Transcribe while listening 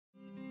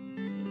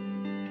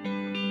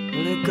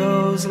Well, it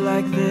goes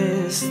like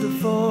this: the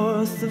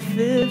fourth, the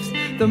fifth,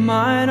 the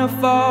minor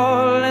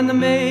fall and the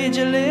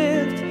major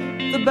lift,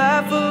 the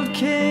baffled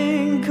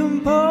king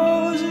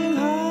composing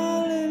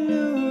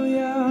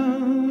hallelujah,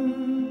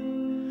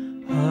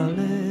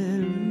 hallelujah,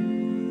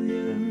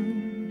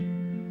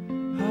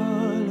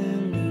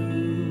 hallelujah,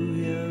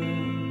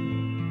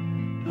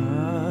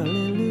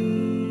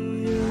 hallelujah.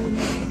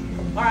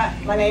 All right,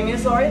 my name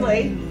is Laurie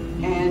Lee,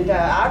 and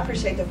I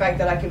appreciate the fact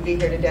that I could be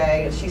here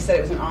today. She said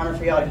it was an honor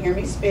for y'all to hear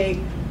me speak,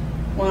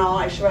 when in all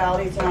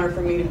actuality it's an honor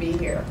for me to be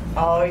here.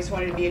 I always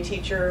wanted to be a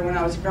teacher when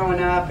I was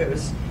growing up. It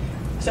was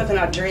something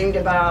I dreamed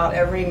about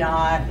every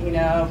night, you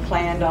know,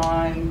 planned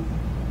on,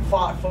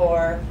 fought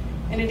for,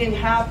 and it didn't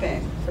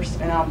happen.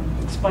 And I'll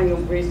explain the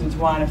reasons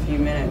why in a few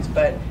minutes.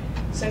 But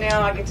so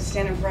now I get to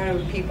stand in front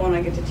of people and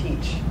I get to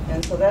teach.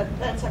 And so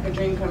that's like a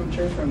dream come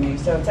true for me.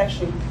 So it's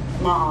actually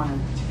my honor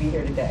to be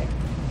here today.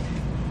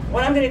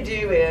 What I'm going to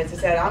do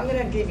is that I'm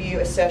going to give you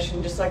a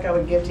session just like I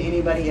would give to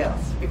anybody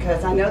else,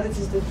 because I know this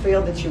is the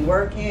field that you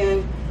work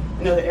in.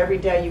 I know that every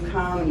day you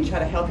come and you try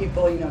to help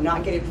people, you know,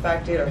 not get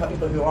infected or help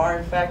people who are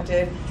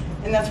infected,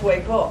 and that's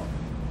way cool.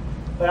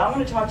 But I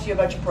want to talk to you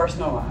about your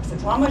personal lives.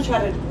 And so I'm going to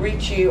try to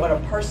reach you on a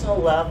personal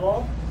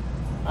level,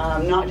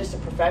 not just a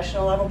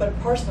professional level, but a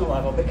personal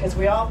level, because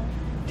we all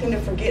tend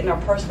to forget in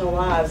our personal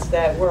lives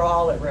that we're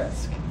all at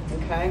risk,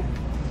 okay?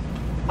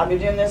 I've been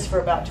doing this for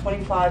about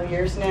 25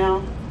 years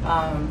now.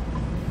 I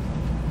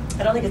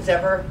don't think it's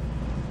ever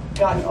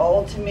gotten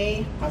old to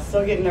me. I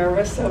still get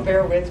nervous, so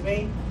bear with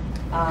me.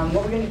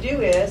 What we're going to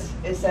do is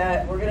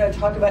that we're going to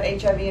talk about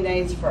HIV and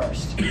AIDS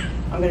first.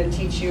 I'm going to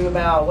teach you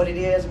about what it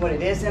is and what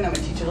it isn't. I'm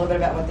going to teach you a little bit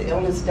about what the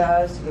illness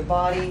does to the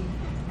body.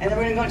 And then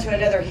we're going to go into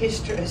another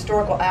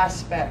historical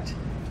aspect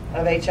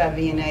of HIV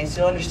and AIDS,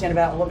 so you'll understand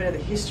about a little bit of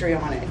the history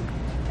on it.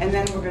 And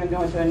then we're going to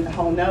go into a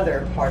whole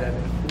nother part of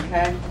it,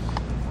 okay?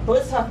 But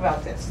let's talk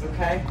about this,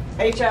 okay?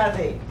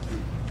 HIV.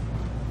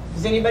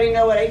 Does anybody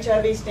know what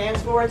HIV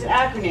stands for? It's an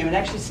acronym. It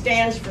actually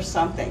stands for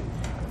something.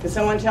 Can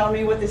someone tell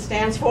me what this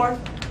stands for?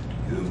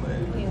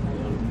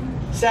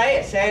 Human. Say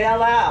it. Say it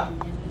out loud.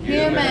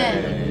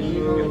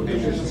 Human.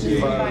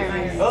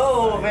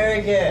 Oh,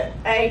 very good.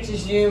 H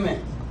is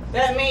human.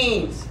 That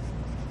means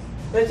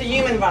that it's a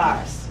human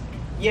virus.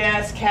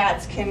 Yes,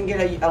 cats can get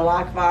a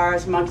like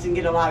virus, monkeys can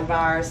get a like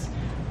virus,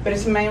 but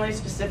it's mainly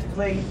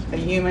specifically a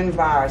human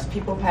virus.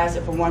 People pass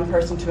it from one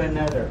person to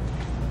another.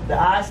 The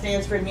I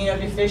stands for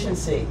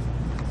immunodeficiency.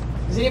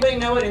 Does anybody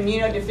know what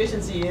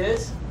immunodeficiency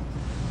is?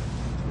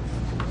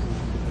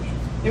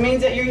 It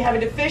means that you have a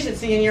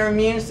deficiency in your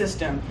immune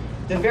system.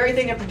 The very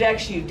thing that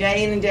protects you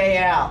day in and day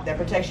out, that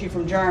protects you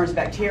from germs,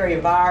 bacteria,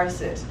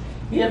 viruses.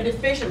 You have a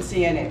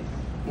deficiency in it,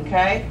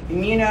 okay?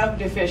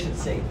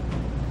 Immunodeficiency.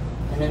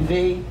 And then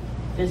V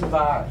is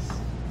virus.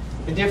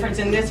 The difference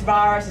in this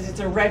virus is it's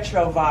a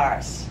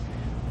retrovirus.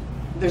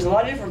 There's a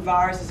lot of different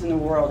viruses in the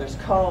world. There's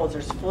colds,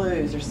 there's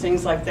flus, there's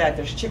things like that.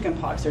 There's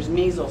chickenpox, there's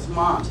measles,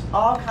 mumps,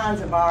 all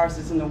kinds of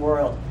viruses in the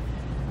world.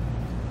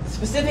 The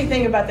specific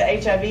thing about the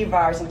HIV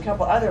virus and a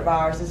couple other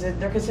viruses is that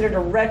they're considered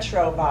a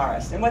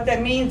retrovirus. And what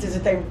that means is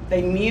that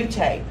they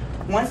mutate.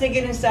 Once they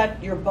get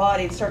inside your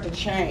body, they start to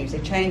change. They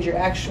change your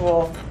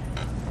actual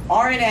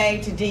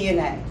RNA to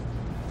DNA.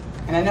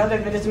 And I know that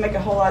it doesn't make a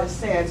whole lot of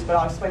sense, but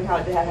I'll explain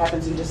how that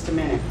happens in just a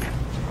minute.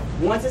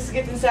 Once this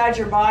gets inside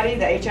your body,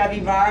 the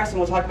HIV virus, and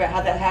we'll talk about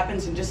how that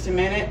happens in just a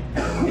minute,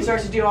 it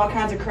starts to do all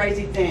kinds of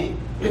crazy things.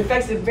 It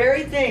affects the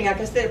very thing, like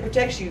I said, it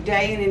protects you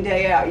day in and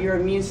day out, your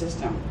immune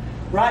system.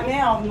 Right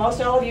now,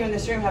 most all of you in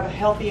this room have a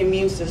healthy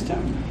immune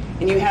system,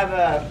 and you have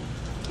a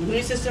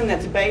immune system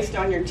that's based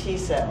on your T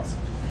cells.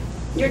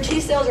 Your T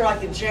cells are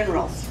like the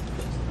generals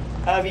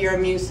of your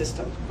immune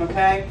system,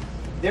 okay?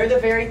 They're the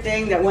very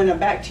thing that when a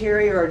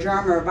bacteria or a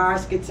germ or a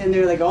virus gets in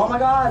there, they go, oh my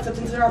God,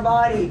 something's in our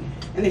body.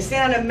 And they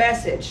send out a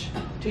message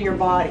to your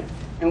body.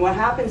 And what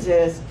happens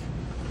is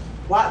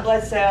white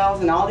blood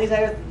cells and all these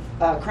other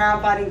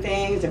crime-fighting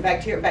things and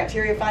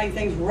bacteria-fighting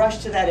things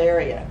rush to that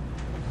area.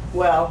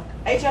 Well,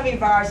 HIV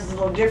virus is a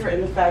little different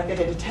in the fact that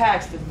it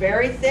attacks the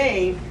very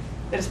thing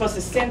that is supposed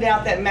to send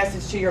out that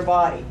message to your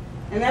body.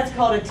 And that's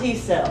called a T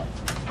cell.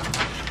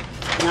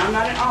 And I'm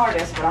not an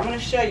artist, but I'm going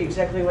to show you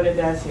exactly what it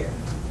does here.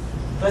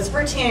 Let's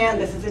pretend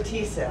this is a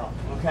T cell,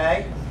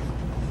 okay?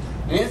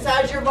 And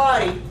inside your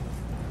body,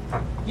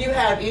 you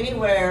have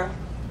anywhere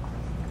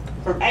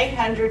from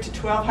 800 to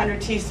 1,200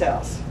 T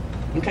cells,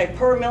 okay,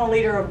 per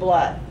milliliter of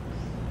blood.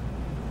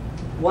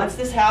 Once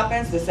this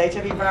happens, this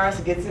HIV virus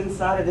gets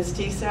inside of this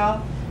T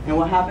cell, and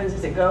what happens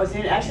is it goes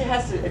in, it actually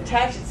has to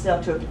attach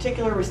itself to a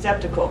particular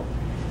receptacle.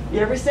 You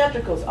have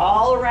receptacles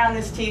all around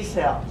this T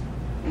cell,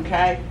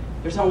 okay?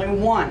 There's only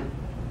one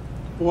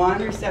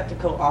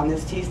receptacle on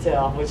this T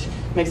cell, which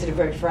makes it a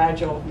very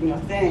fragile,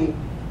 thing.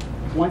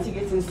 Once it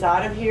gets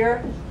inside of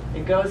here,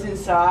 it goes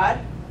inside,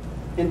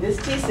 and this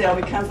T cell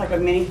becomes like a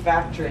mini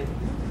factory.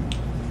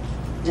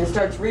 And it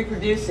starts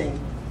reproducing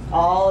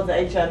all of the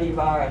HIV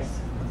virus.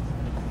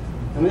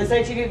 And when this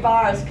HIV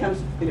virus comes,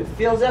 and it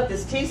fills up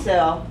this T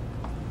cell,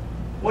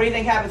 what do you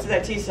think happens to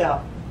that T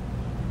cell?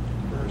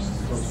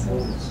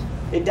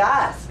 It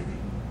dies.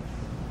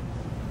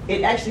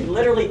 it actually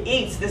literally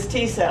eats this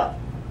T cell.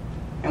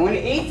 And when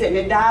it eats it and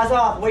it dies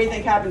off, what do you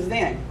think happens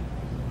then?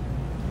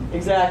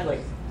 Exactly.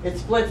 It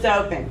splits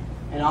open.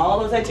 And all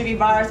those HIV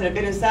viruses that have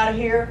been inside of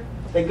here,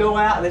 they go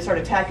out and they start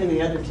attacking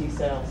the other T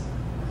cells.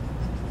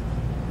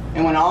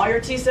 And when all your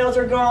T cells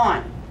are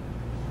gone,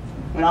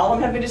 when all of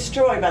them have been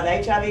destroyed by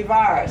the HIV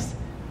virus,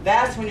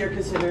 that's when you're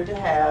considered to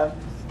have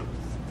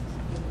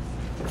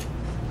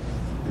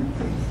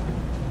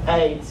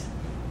AIDS.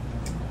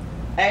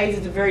 AIDS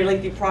is a very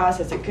lengthy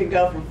process. It could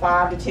go from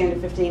 5 to 10 to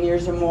 15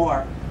 years or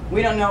more.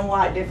 We don't know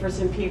why it differs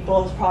in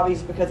people. It's probably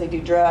because they do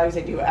drugs,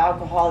 they do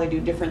alcohol, they do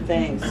different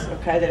things,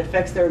 okay, that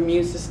affects their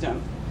immune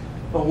system.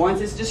 But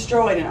once it's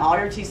destroyed and all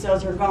your T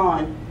cells are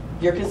gone,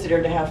 you're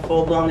considered to have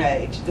full-blown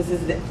AIDS. This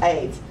is the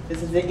AIDS.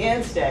 This is the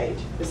end stage.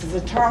 This is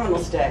the terminal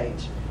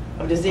stage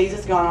of disease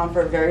that's gone on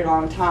for a very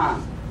long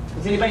time.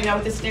 Does anybody know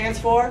what this stands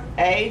for?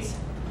 AIDS?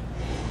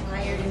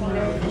 Iron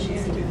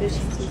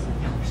deficiency.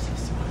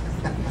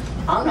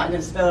 I'm not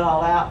going to spell it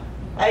all out.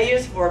 A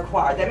is for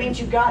acquired. That means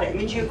you got it. It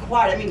means you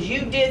acquired. That means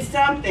you did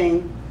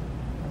something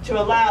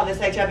to allow this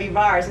HIV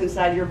virus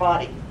inside your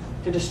body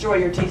to destroy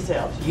your T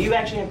cells. You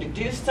actually have to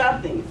do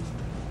something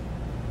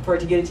for it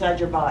to get inside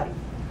your body.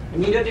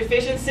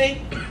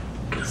 Immunodeficiency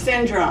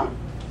syndrome.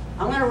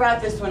 I'm going to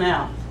write this one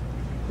out.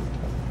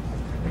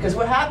 Because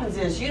what happens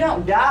is you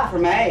don't die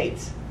from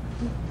AIDS.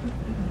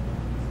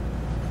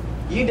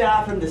 You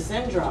die from the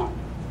syndrome.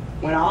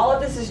 When all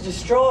of this is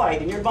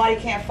destroyed and your body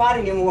can't fight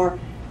anymore,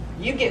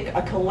 you get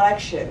a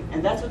collection,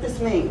 and that's what this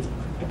means,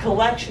 a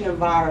collection of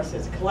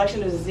viruses, a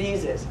collection of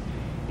diseases.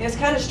 And it's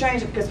kind of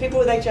strange because people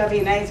with HIV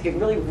and AIDS get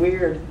really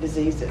weird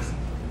diseases.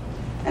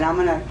 And I'm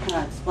going to kind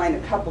of explain a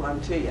couple of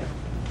them to you.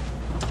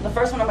 The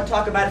first one I'm going to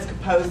talk about is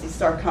Kaposi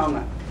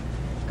sarcoma.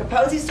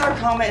 Kaposi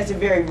sarcoma is a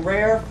very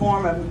rare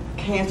form of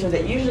cancer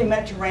that usually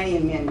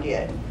Mediterranean men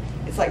get.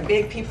 It's like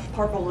big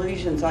purple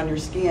lesions on your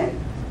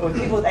skin. But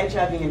with people with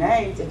HIV and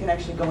AIDS, it can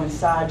actually go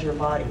inside your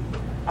body.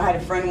 I had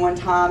a friend one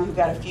time who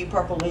got a few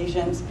purple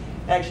lesions.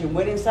 It actually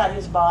went inside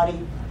his body,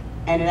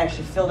 and it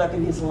actually filled up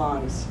in his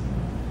lungs.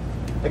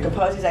 The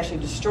Kaposi's actually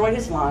destroyed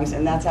his lungs,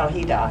 and that's how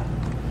he died.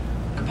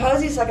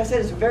 Kaposi's, like I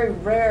said, is a very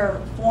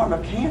rare form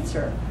of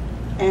cancer.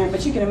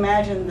 But you can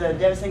imagine the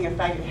devastating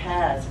effect it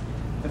has.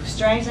 The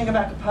strange thing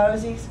about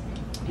Kaposi's,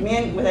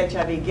 men with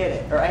HIV get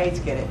it, or AIDS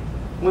get it.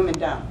 Women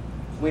don't.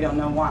 We don't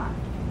know why.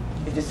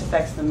 It just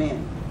affects the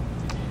men.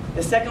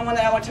 The second one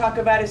that I want to talk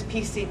about is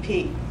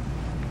PCP.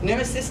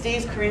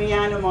 Pneumocystis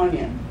carinii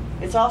pneumonia.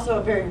 It's also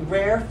a very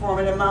rare form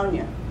of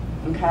pneumonia,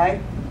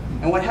 okay?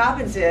 And what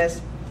happens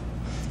is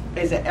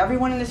that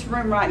everyone in this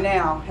room right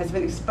now has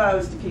been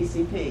exposed to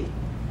PCP.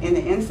 In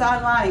the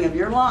inside lining of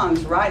your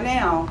lungs right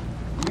now,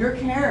 you're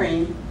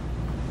carrying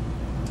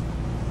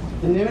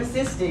the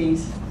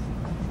Pneumocystis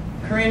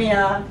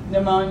carinii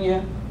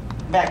pneumonia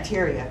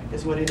bacteria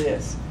is what it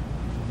is.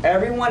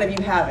 Every one of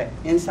you have it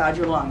inside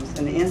your lungs,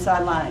 in the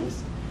inside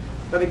linings.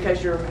 But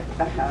because your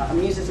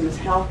immune system is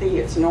healthy,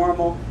 it's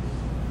normal,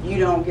 you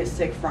don't get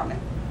sick from it.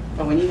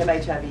 But when you have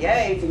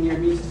HIV/AIDS and your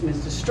immune system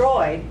is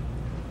destroyed,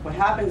 what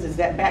happens is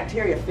that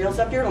bacteria fills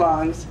up your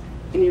lungs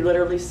and you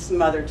literally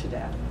smother to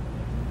death.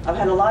 I've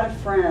had a lot of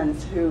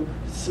friends who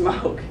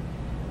smoke,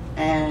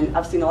 and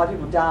I've seen a lot of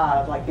people die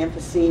of like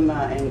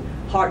emphysema and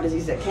heart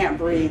disease that can't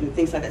breathe and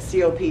things like that,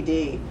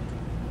 COPD.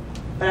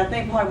 But I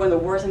think probably one of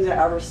the worst things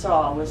I ever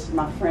saw was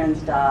my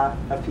friends die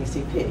of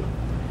PCP,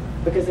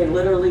 because they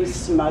literally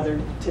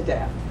smothered to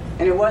death.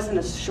 And it wasn't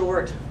a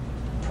short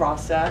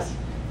process,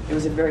 it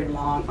was a very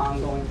long,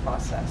 ongoing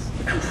process.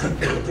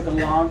 It took a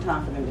long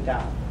time for them to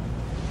die.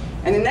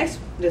 And the next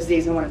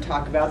disease I want to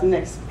talk about, the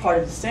next part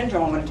of the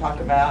syndrome I want to talk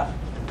about,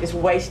 is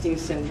wasting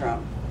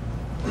syndrome.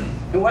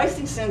 And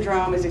wasting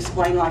syndrome is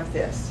explained like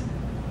this.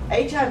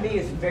 HIV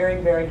is very,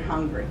 very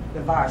hungry,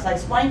 the virus. I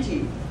explained to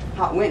you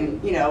how it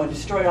went and, and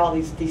destroyed all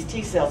these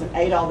T cells and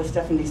ate all this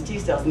stuff in these T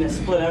cells and then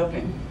split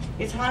open.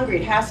 It's hungry,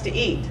 it has to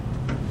eat.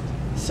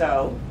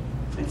 So,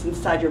 it's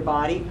inside your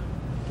body.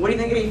 What do you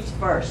think it eats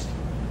first?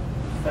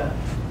 Fat.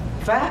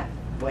 Fat.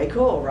 Way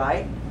cool,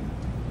 right?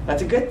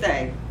 That's a good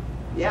thing.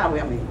 Yeah,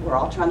 we're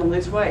all trying to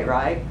lose weight,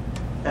 right?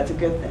 That's a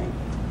good thing.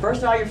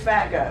 First, all your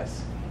fat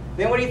goes.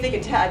 Then what do you think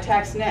it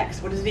attacks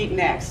next? What does it eat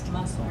next?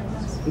 Muscle.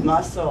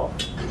 Muscle.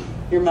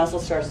 Your muscle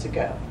starts to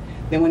go.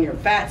 Then when your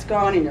fat's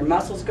gone and your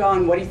muscle's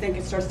gone, what do you think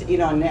it starts to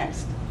eat on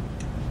next?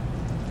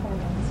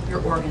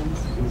 Your organs.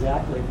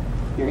 Exactly.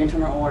 Your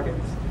internal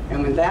organs.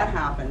 And when that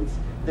happens,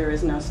 there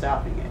is no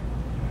stopping it.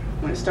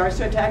 When it starts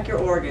to attack your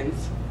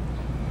organs,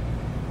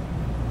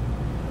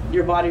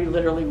 your body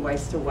literally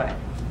wastes away.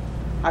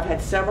 I've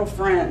had several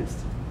friends.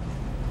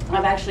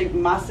 I've actually,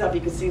 myself,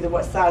 you can see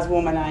what size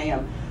woman I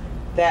am,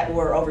 that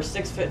were over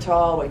 6 foot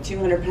tall, weighed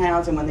 200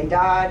 pounds, and when they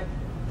died,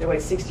 they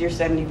weighed 60 or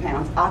 70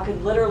 pounds. I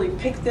could literally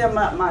pick them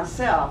up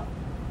myself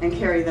and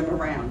carry them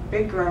around.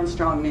 Big, grown,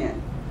 strong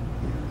men.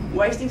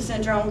 Wasting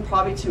syndrome,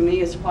 probably to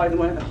me, is probably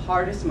one of the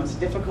hardest, most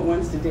difficult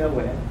ones to deal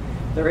with.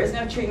 There is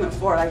no treatment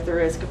for it like there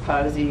is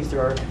Kaposi's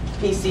or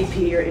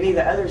PCP or any of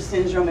the other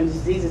syndrome and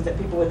diseases that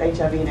people with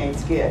HIV and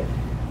AIDS get.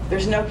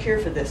 There's no cure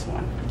for this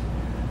one.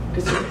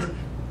 Because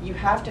you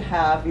have to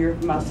have your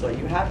muscle,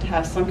 you have to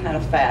have some kind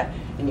of fat,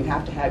 and you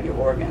have to have your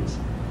organs.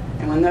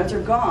 And when those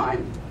are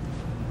gone,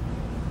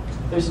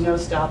 there's no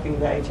stopping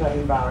the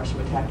HIV virus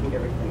from attacking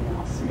everything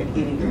else and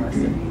eating the rest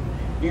of you.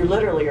 You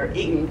literally are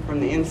eaten from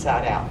the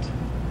inside out,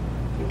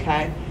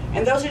 okay?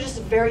 And those are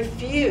just very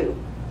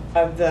few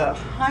of the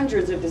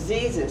hundreds of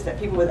diseases that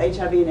people with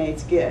HIV and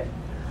AIDS get.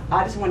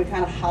 I just want to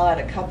kind of highlight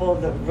a couple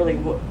of the really,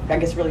 I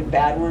guess, really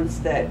bad ones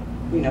that,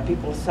 you know,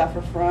 people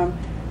suffer from.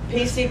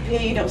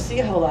 PCP, you don't see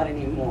a whole lot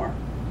anymore.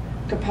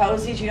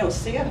 Kaposi's, you don't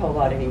see a whole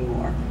lot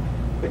anymore.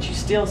 But you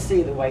still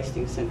see the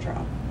wasting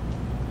syndrome.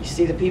 You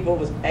see the people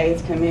with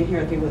AIDS come in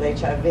here, the people with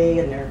HIV,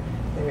 and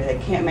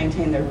they can't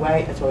maintain their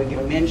weight. That's why we give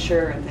them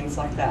Ensure and things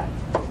like that.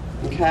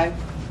 Okay?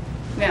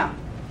 Now,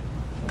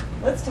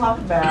 let's talk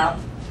about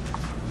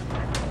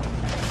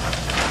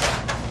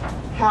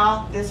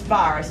how this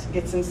virus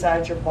gets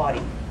inside your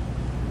body.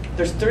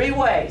 There's 3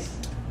 ways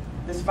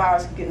this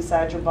virus can get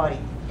inside your body.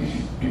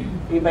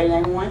 Anybody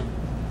name one?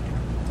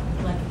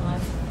 Blood to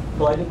blood.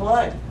 Blood to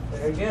blood.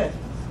 Very good.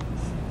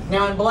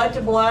 Now in blood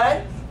to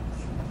blood,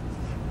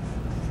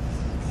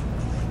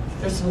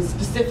 there's some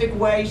specific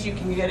ways you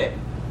can get it.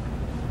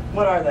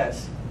 What are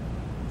those?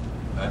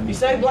 You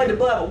say blood to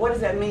blood, but what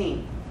does that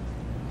mean?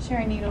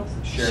 Sharing needles.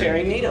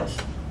 Sharing needles.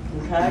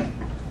 Okay?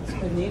 Let's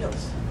put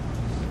needles.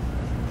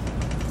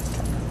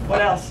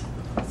 What else?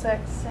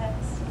 Sex.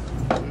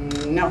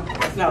 No,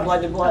 it's not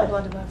blood to blood. Oh,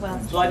 blood to blood. Well,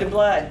 Blood to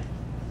blood.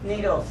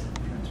 Needles.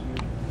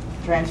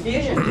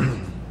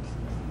 Transfusion.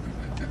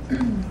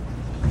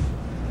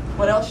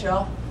 What else,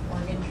 y'all?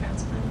 organ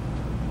transplant.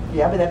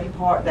 Yeah, but that'd be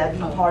part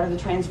of the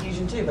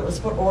transfusion too. But let's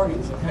put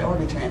organs, okay?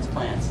 Organ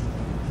transplants.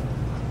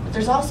 But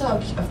there's also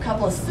a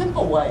couple of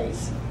simple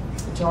ways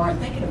that you aren't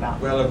thinking about.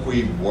 Well, if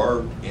we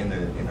work in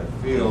a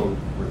field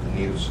with a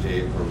needle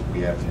stick, or if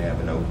we happen to have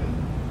an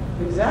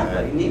open.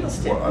 Exactly. Needle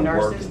stick. Well,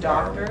 Nurses,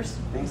 doctors,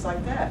 things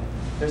like that.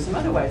 There's some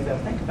other ways though.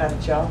 Think about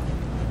it, y'all.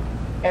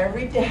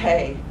 Every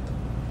day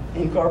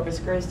in Corpus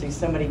Christi,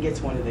 somebody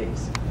gets one of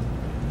these.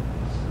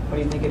 What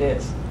do you think it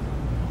is?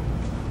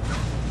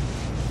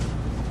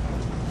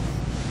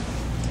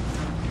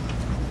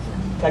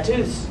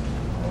 Tattoos.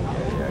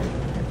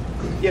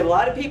 You have a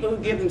lot of people who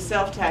give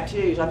themselves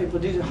tattoos. A lot of people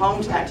do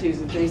home tattoos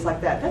and things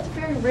like that. That's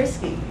very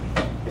risky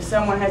if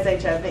someone has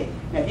HIV.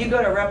 Now, if you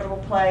go to a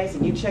reputable place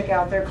and you check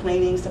out their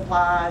cleaning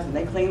supplies and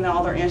they clean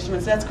all their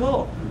instruments, that's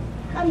cool.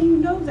 How do you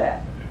know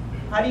that?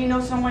 How do you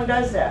know someone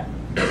does that?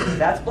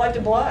 That's blood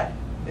to blood.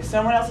 If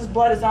someone else's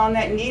blood is on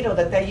that needle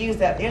that they use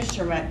that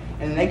instrument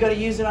and they go to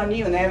use it on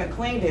you and they haven't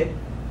cleaned it,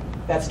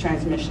 that's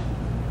transmission.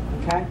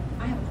 Okay?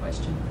 I have a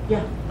question.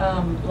 Yeah.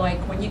 Like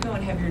when you go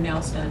and have your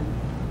nails done,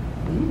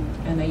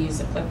 and they use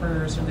the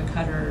clippers or the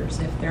cutters,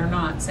 if they're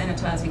not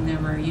sanitizing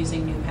them or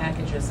using new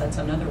packages, that's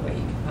another way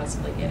you could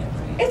possibly get it,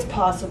 right? It's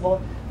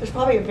possible. There's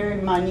probably a very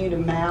minute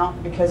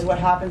amount because what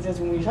happens is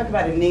when you talk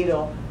about a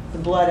needle, the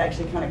blood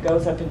actually kind of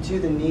goes up into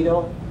the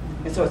needle,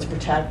 and so it's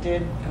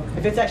protected. Okay.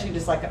 If it's actually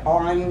just like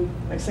on,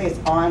 like say it's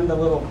on the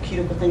little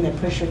cuticle thing that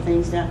push your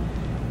things down,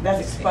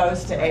 that's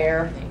exposed to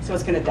air, so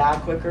it's going to die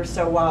quicker.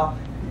 So while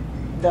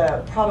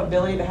the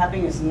probability of it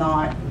happening is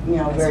not, you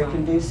know, very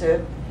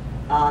conducive,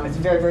 it's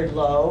very, very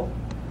low,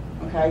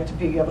 okay, to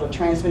be able to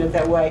transmit it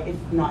that way.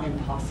 It's not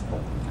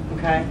impossible,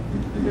 okay?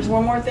 There's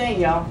one more thing,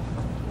 y'all.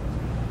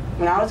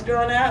 When I was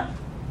growing up,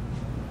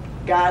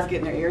 guys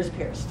getting their ears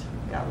pierced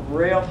got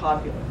real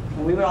popular.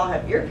 And we would all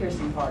have ear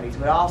piercing parties.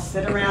 We'd all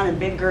sit around in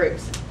big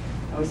groups,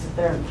 and we'd sit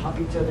there and pop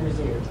each other's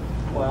ears.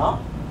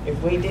 Well, if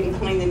we didn't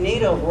clean the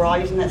needle, we're all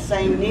using that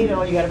same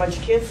needle, you got a bunch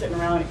of kids sitting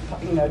around,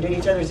 you know, doing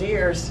each other's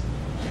ears,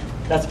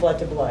 that's blood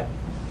to blood,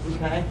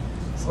 okay?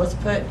 So let's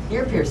put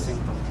ear piercing.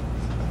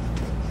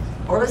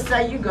 Or let's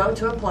say you go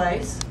to a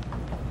place,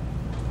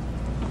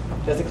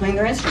 doesn't clean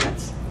their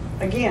instruments.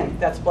 Again,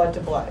 that's blood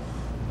to blood,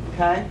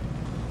 okay?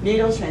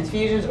 Needles,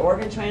 transfusions,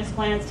 organ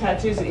transplants,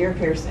 tattoos, and ear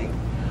piercing.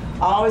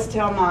 I always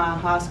tell my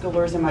high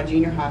schoolers and my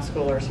junior high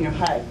schoolers, you know,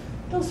 hey,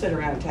 don't sit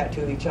around and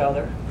tattoo each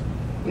other.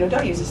 You know,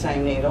 don't use the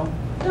same needle.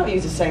 Don't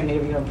use the same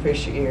needle if you don't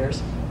pierce your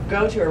ears.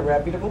 Go to a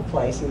reputable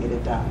place and get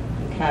it done,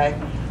 okay?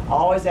 I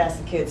always ask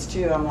the kids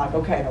too, I'm like,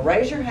 okay, now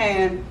raise your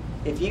hand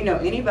if you know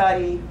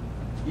anybody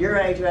your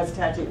age who has a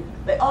tattoo.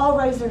 They all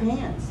raise their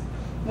hands.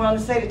 Well, in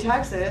the state of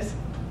Texas,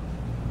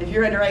 if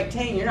you're under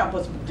 18, you're not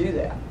supposed to do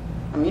that.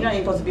 I mean, you're not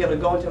even supposed to be able to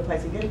go into a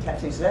place and get a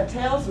tattoo. So that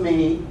tells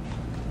me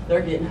they're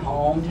getting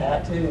home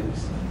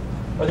tattoos,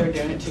 or they're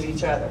doing it to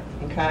each other,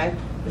 okay?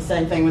 The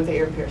same thing with the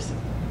ear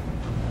piercing.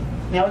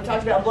 Now we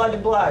talked about blood to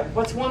blood.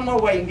 What's one more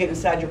way you can get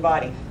inside your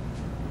body?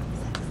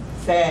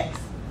 Sex.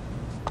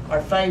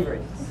 Our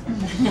favorite.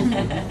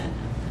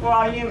 We're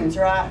all humans,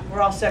 right?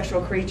 We're all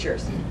sexual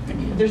creatures.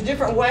 There's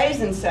different ways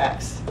in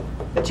sex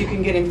that you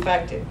can get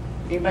infected.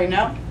 Anybody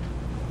know?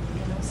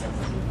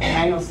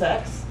 Anal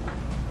sex.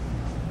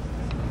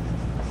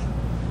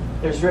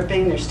 There's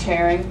ripping, there's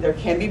tearing. There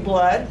can be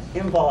blood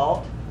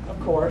involved, of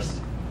course,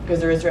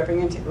 because there is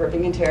ripping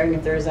and tearing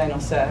if there is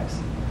anal sex.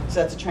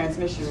 So that's a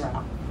transmission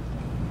route.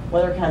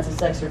 What other kinds of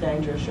sex are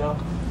dangerous, y'all?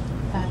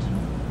 Vaginal.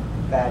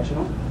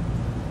 Vaginal.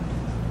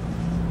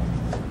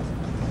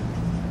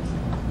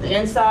 The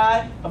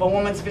inside of a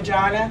woman's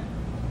vagina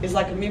is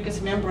like a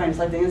mucous membrane. It's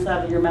like the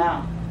inside of your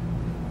mouth.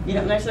 You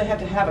don't necessarily have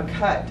to have a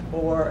cut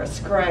or a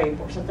scrape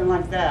or something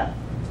like that.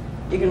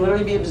 It can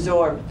literally be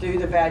absorbed through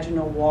the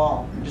vaginal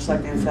wall, just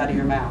like the inside of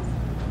your mouth,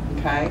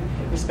 okay?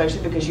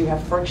 Especially because you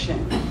have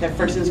friction. That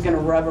friction is going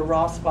to rub a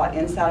raw spot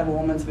inside of a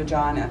woman's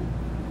vagina,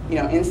 you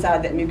know,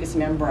 inside that mucous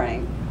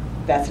membrane.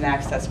 That's an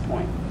access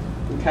point,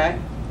 okay?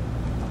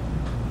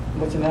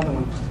 What's another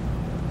one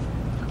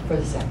for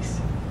the sex?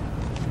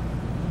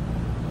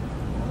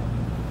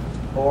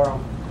 Oral.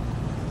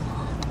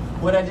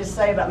 What did I just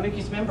say about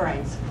mucous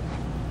membranes?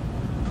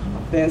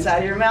 The inside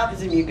of your mouth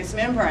is a mucous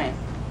membrane.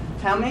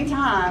 How many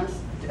times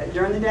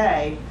during the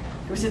day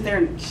do we sit there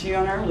and chew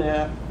on our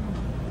lip,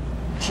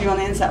 chew on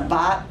the inside,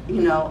 bite,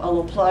 you know, a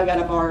little plug out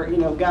of our, you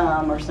know,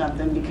 gum or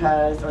something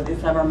because, or the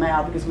inside of our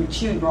mouth because we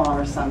chewed wrong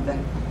or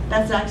something?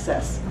 That's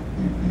access.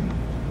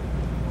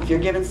 If you're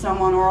giving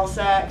someone oral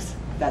sex,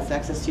 that's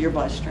access to your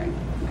bloodstream,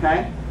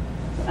 okay?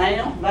 So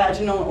anal,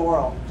 vaginal,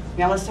 oral.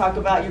 Now let's talk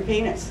about your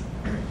penis,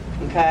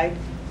 okay?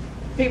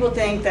 People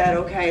think that,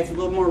 okay, it's a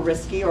little more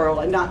risky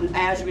or not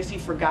as risky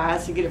for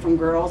guys to get it from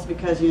girls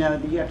because, you know,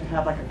 you have to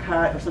have like a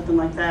cut or something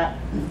like that.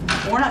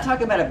 We're not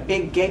talking about a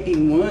big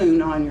gaping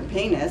wound on your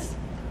penis.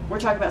 We're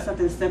talking about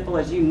something as simple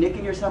as you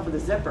nicking yourself with a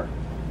zipper.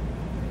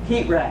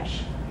 Heat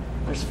rash.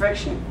 There's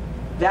friction.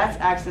 That's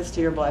access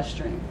to your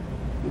bloodstream,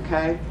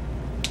 okay?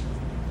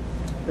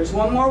 There's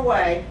one more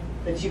way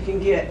that you can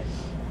get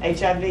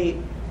HIV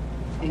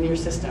in your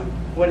system.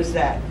 What is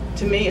that?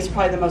 To me, it's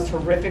probably the most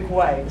horrific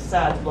way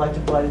besides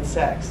blood-to-blooded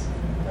sex.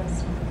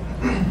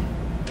 You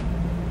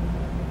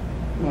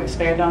want to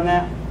expand on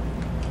that?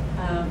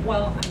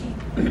 Well,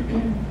 I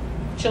mean,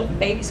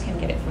 babies can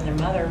get it from their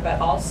mother, but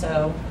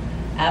also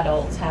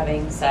adults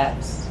having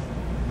sex.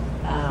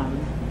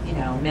 You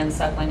know, men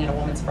suckling at a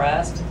woman's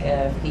breast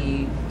if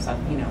he,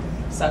 you know,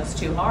 sucks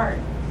too hard.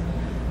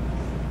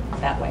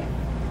 That way.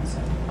 So.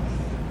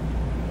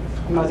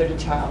 Mother to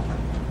child.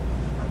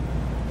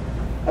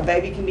 A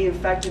baby can be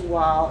infected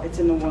while it's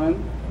in the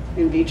womb,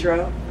 in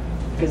vitro,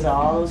 because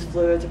all those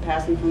fluids are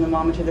passing from the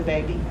mama to the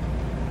baby.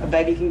 A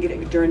baby can get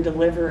it during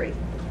delivery,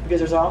 because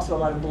there's also a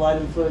lot of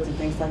blood and fluids and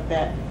things like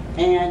that,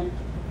 and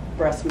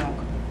breast milk.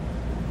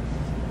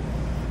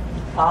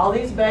 All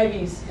these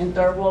babies in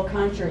third world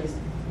countries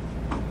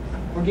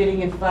were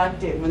getting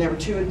infected when they were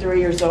 2 and 3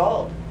 years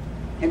old.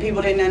 And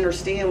people didn't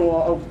understand,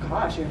 well, oh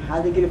gosh,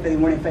 how did they get it? They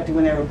weren't infected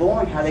when they were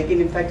born. How are they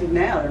getting infected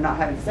now? They're not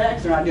having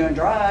sex, they're not doing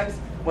drugs.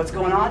 What's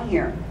going on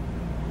here?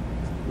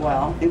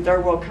 Well, in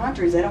third world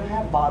countries, they don't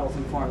have bottles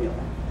and formula.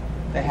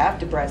 They have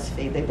to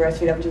breastfeed. They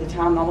breastfeed up to the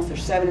time almost they're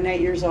 7 and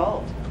 8 years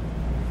old.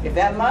 If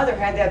that mother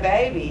had that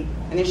baby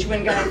and then she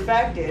went and got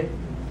infected,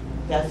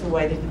 that's the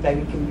way that the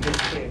baby can be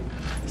too.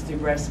 It's through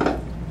breast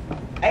milk.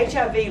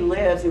 HIV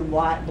lives in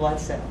white blood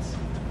cells.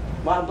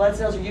 White blood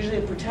cells are usually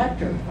a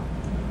protector,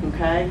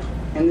 okay?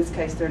 In this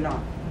case, they're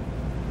not.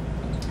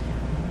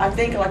 I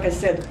think, like I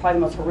said, probably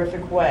the most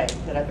horrific way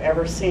that I've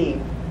ever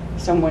seen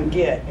someone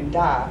get and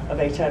die of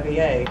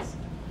HIV/AIDS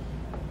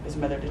is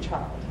mother to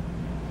child.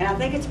 And I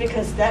think it's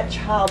because that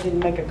child didn't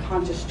make a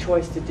conscious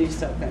choice to do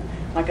something.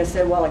 Like I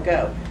said a while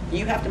ago,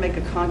 you have to make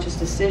a conscious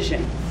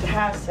decision to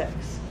have sex,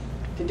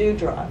 to do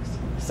drugs,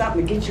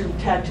 something to get your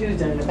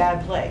tattoos done in a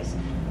bad place,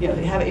 you know,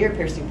 to have an ear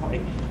piercing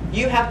party.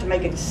 You have to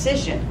make a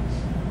decision,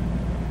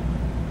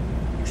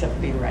 except for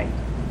being raped.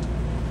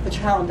 The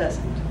child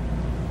doesn't.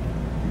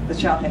 The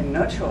child had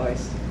no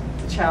choice.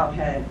 The child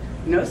had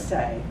no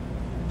say.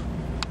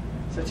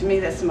 So to me,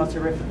 that's the most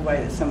horrific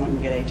way that someone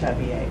can get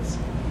HIV/AIDS.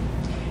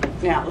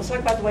 Now, let's talk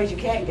about the ways you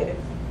can't get it.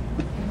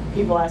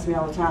 People ask me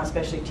all the time,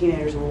 especially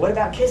teenagers, well, what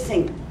about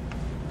kissing?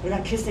 What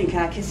about kissing? Can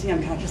I kiss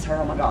him? Can I kiss her?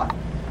 Oh my God.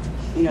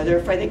 You know, they're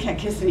afraid they can't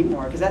kiss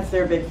anymore because that's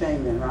their big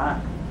thing then, right?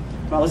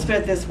 Well, let's put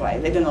it this way.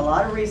 They've done a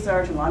lot of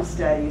research, a lot of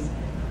studies,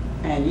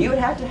 and you would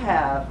have to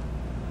have,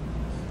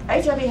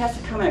 HIV has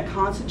to come in a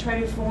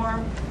concentrated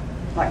form,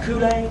 like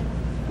Kool-Aid,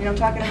 you know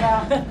what I'm talking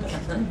about?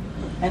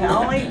 And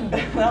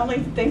the only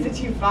things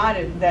that you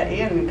find that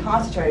in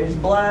concentrated is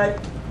blood,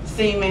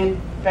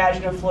 semen,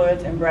 vaginal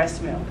fluids, and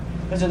breast milk.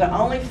 Those are the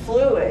only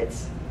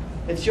fluids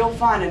that you'll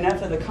find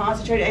enough of the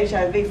concentrated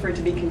HIV for it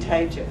to be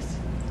contagious.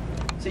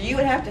 So you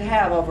would have to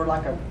have over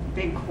like a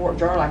big quart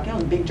jar, like, you know,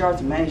 the big jars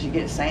of mayonnaise you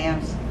get at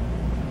Sam's.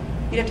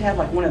 You'd have to have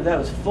like one of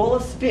those full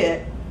of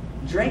spit,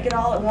 drink it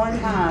all at one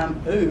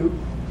time, ooh,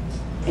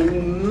 and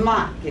you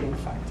might get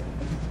infected.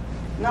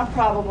 Not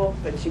probable,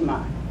 but you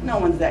might. No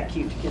one's that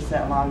cute to kiss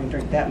that long and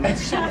drink that much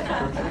shit,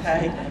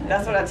 okay?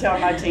 That's what I tell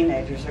my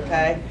teenagers,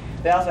 okay?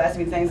 They also ask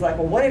me things like,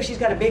 well, what if she's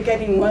got a big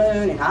gaping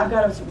wound and I've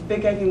got a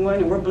big gaping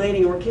wound and we're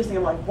bleeding and we're kissing?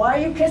 I'm like,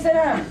 why are you kissing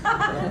them?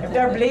 If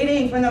they're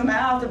bleeding from the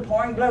mouth and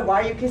pouring blood,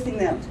 why are you kissing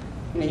them?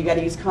 You know, you got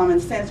to use common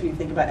sense when you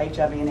think about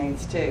HIV and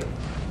AIDS too.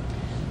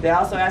 They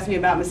also ask me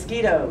about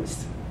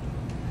mosquitoes.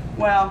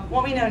 Well,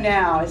 what we know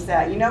now is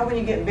that, you know when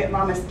you get bit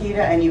by a mosquito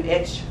and you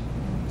itch?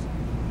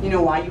 You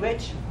know why you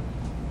itch?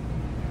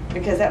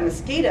 Because that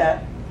mosquito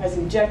has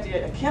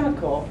injected a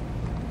chemical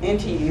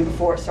into you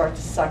before it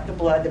starts to suck the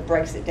blood that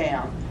breaks it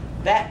down.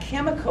 That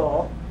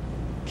chemical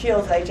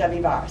kills the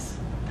HIV virus.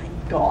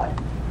 Thank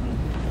God.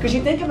 Because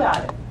you think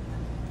about it.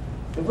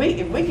 If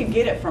we could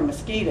get it from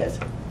mosquitoes,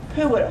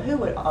 who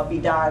would be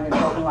dying and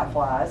choking like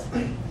flies?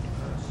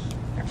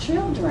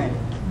 Children.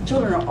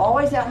 Children are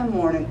always out in the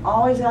morning,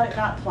 always out at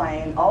night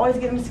playing, always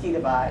getting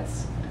mosquito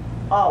bites.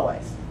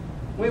 Always.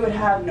 We would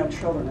have no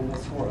children in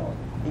this world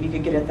if you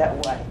could get it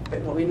that way.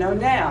 But what we know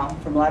now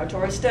from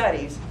laboratory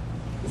studies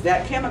is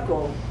that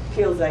chemical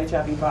kills the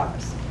HIV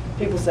virus.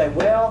 People say,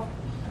 well,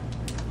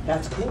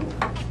 that's cool.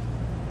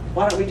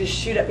 Why don't we just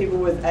shoot at people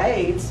with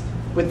AIDS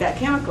with that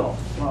chemical?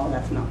 Well,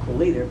 that's not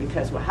cool either,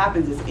 because what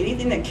happens is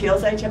anything that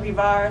kills HIV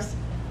virus,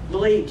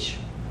 bleach,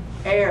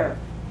 air,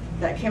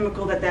 that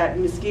chemical that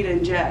mosquito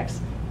injects,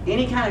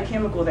 any kind of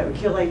chemical that would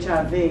kill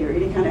HIV or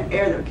any kind of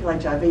air that would kill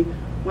HIV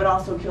would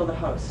also kill the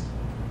host.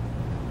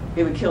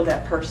 It would kill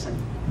that person,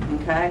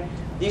 okay?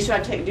 You used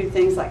to do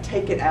things like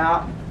take it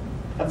out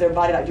of their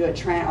body, like do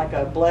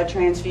a blood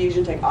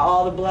transfusion, take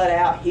all the blood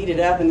out, heat it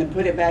up, and then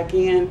put it back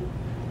in.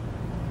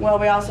 Well,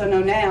 we also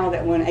know now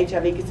that when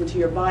HIV gets into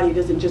your body, it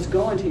doesn't just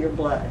go into your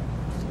blood.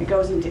 It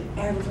goes into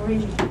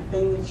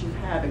everything that you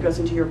have. It goes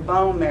into your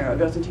bone marrow, it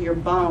goes into your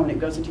bone, it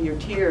goes into your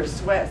tears,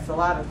 sweat,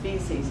 saliva,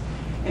 feces.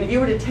 And if you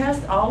were to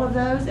test all of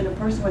those in a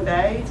person with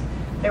AIDS,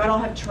 they would all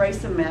have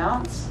trace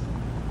amounts.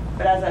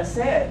 But as I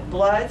said,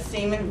 blood,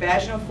 semen,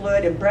 vaginal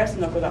fluid, and breast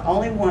milk are the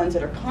only ones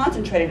that are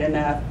concentrated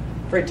enough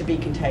for it to be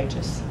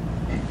contagious.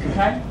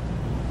 Okay?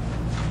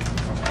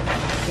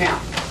 Now,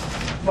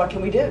 what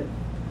can we do?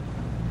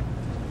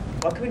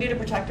 What can we do to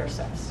protect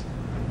ourselves?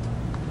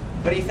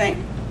 What do you think?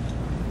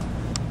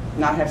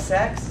 Not have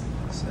sex?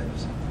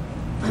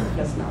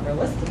 That's not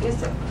realistic,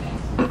 is it?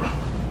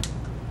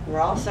 We're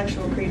all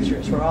sexual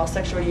creatures. We're all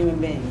sexual human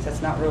beings.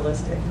 That's not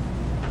realistic.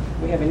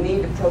 We have a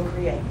need to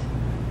procreate.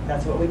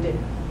 That's what we do.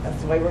 That's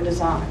the way we're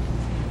designed.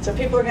 So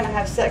people are going to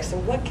have sex, so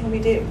what can we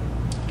do?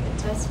 Get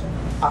tested.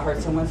 I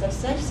heard someone say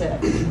safe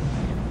sex.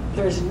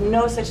 There is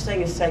no such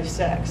thing as safe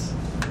sex.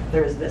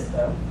 There is this,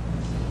 though.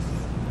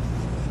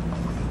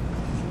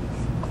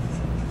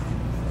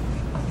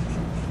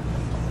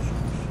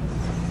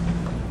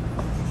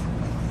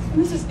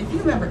 And this is, if you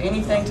remember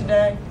anything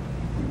today,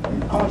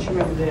 I want you to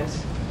remember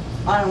this.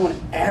 I don't want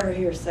to ever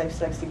hear safe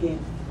sex again.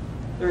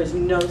 There is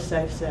no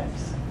safe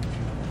sex.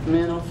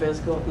 Mental,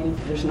 physical,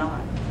 anything. There's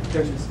not.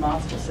 There's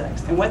responsible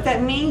sex. And what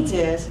that means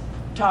is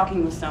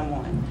talking with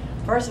someone.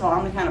 First of all,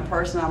 I'm the kind of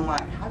person I'm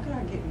like, how can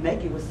I get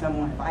naked with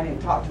someone if I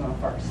didn't talk to them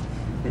first?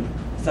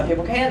 Some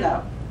people can,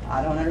 though.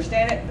 I don't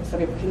understand it, but some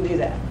people can do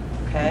that.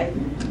 Okay?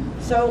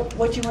 So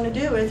what you want to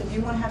do is, if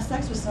you want to have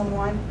sex with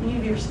someone, you need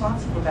to be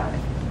responsible about it.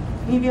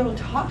 You need to be able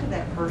to talk to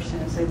that person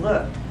and say,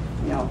 look,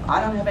 you know,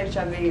 I don't have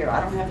HIV, or I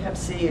don't have Hep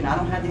C, and I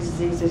don't have these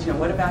diseases. You know,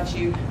 what about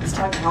you? Let's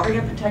talk. How are we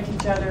going to protect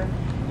each other?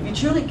 If you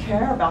truly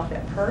care about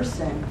that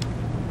person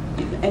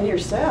and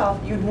yourself,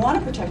 you'd want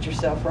to protect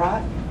yourself,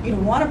 right?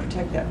 You'd want to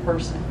protect that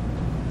person.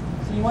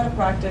 So you want to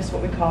practice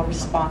what we call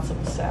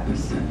responsible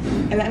sex,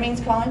 and that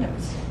means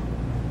condoms.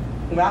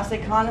 When I say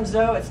condoms,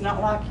 though, it's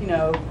not like, you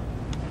know,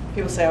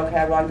 people say,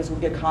 okay, well, I guess we'll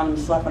get condoms and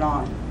slap it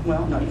on.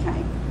 Well, no, you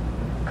can't.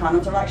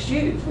 Condoms are like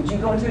shoes. Would you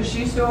go into a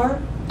shoe store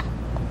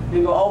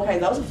and go, okay,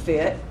 those will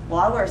fit? Well,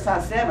 I wear a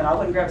size 7. I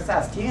wouldn't grab a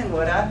size 10,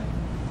 would I?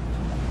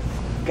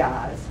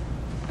 Guys.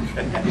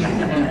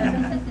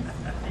 I'm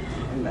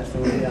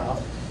messing with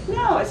y'all.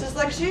 No, it's just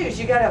like shoes.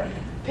 You got to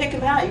pick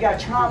them out. You got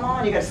to try them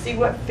on. You got to see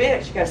what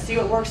fits. You got to see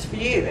what works for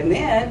you. And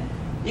then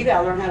you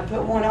got to learn how to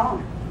put one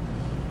on.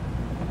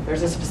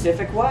 There's a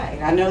specific way.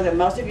 And I know that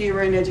most of you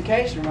are in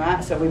education,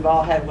 right? So we've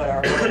all had what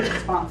our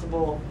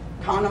responsible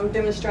condom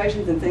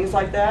demonstrations and things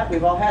like that.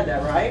 We've all had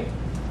that, right?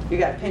 You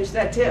got to pinch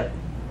that tip.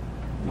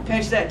 You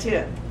pinch that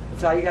tip.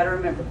 That's all you got to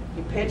remember.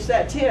 You pinch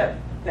that tip,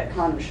 that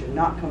condom should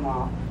not come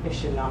off. It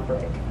should not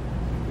break.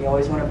 You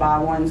always want to buy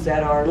ones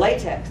that are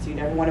latex. You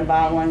never want to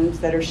buy ones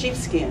that are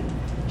sheepskin.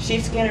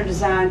 Sheepskin are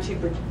designed to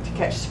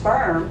catch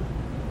sperm,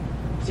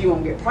 so you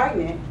won't get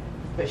pregnant.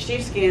 But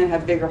sheepskin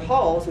have bigger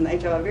holes, and the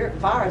HIV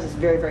virus is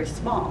very, very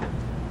small.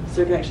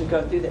 So you can actually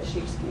go through that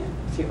sheepskin.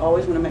 So you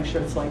always want to make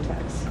sure it's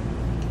latex.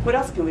 What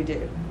else can we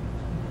do?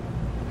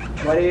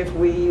 What if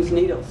we use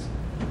needles?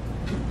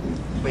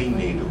 Clean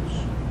needles.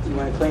 You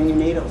want to clean your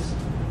needles.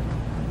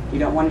 You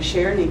don't want to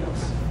share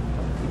needles.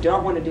 You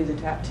don't want to do the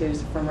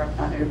tattoos from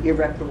an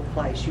irreparable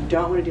place. You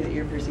don't want to do the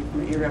ear piercing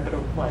from an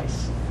irreparable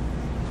place.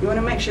 You want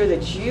to make sure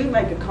that you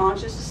make a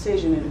conscious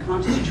decision and a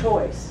conscious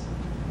choice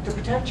to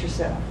protect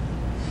yourself.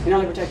 And not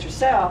only protect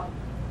yourself,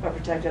 but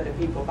protect other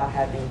people by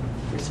having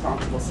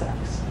responsible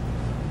sex.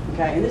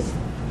 Okay, and this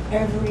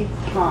every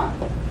time.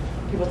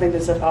 People think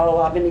this, oh,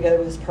 I've been together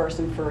with this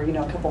person for, you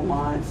know, a couple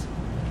months.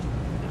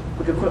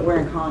 We could quit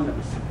wearing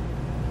condoms.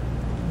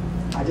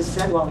 I just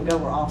said a while ago,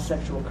 we're all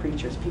sexual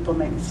creatures. People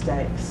make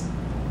mistakes.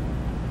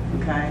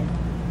 Okay?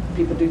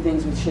 People do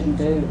things we shouldn't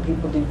do.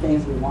 People do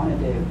things we want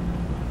to do.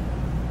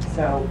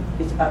 So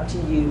it's up to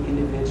you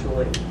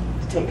individually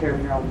to take care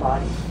of your own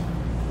body.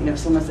 You know, if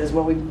someone says,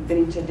 well, we've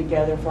been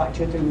together for like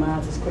 2 or 3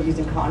 months, let's quit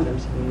using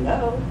condoms.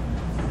 No.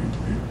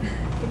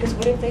 Because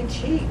what if they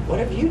cheat?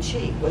 What if you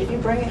cheat? What if you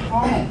bring it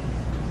home?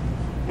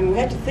 And we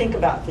have to think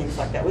about things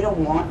like that. We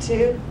don't want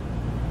to,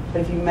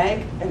 but if you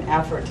make an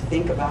effort to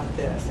think about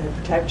this and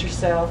protect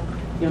yourself,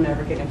 you'll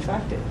never get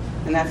infected.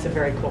 And that's the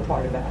very cool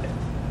part about it,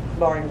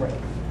 barring rape.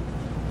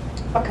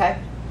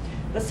 Okay,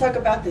 let's talk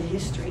about the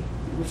history.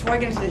 Before I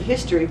get into the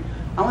history,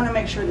 I want to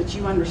make sure that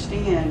you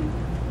understand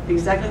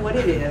exactly what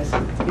it is,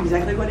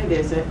 exactly what it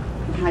isn't,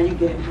 and how you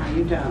get it and how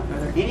you don't. Are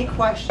there any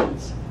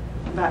questions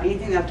about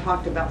anything that I've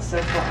talked about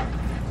so far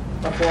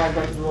before I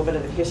go into a little bit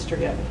of the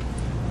history of it?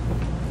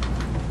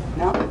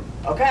 No?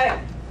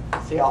 Okay.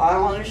 So y'all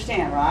all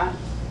understand, right?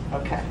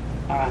 Okay.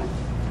 All right.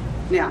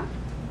 Now,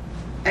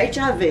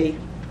 HIV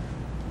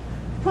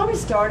probably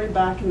started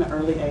back in the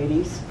early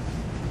 80s.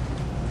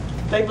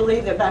 They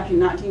believe that back in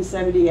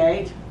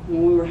 1978,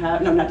 when we were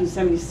having, no,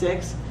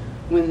 1976,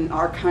 when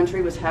our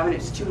country was having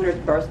its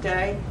 200th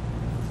birthday,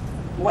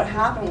 what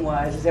happened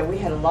was is that we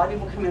had a lot of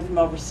people come in from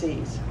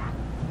overseas.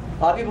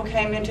 A lot of people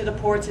came into the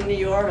ports in New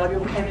York, a lot of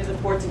people came into the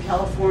ports in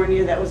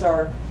California. That was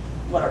our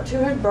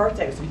 200th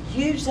birthday. It was a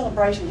huge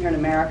celebration here in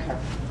America.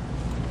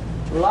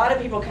 A lot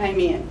of people came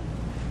in.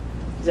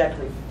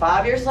 Exactly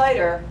 5 years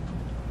later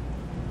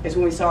is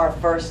when we saw our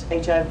first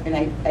HIV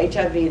and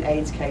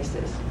AIDS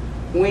cases.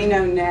 We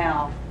know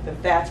now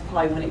that that's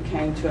probably when it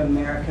came to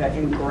America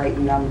in great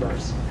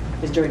numbers.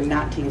 It was during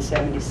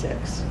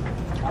 1976.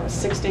 I was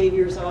 16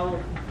 years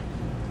old.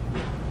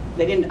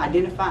 They didn't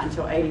identify it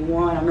until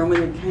 81. I remember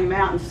when they came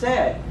out and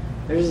said,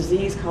 there's a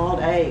disease called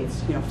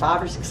AIDS. You know,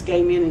 5 or 6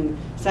 gay men in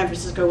San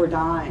Francisco were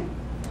dying.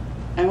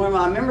 And what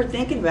I remember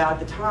thinking about at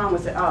the time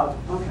was that, oh,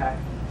 okay,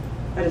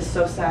 that is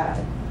so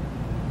sad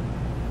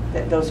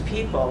that those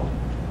people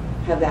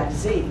have that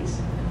disease.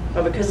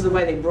 But because of the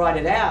way they brought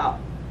it out,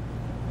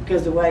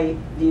 because of the way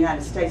the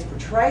United States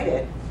portrayed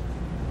it,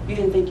 you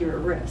didn't think you were at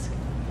risk.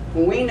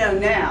 And we know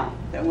now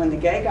that when the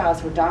gay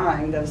guys were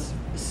dying, those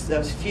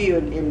few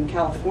in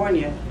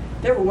California,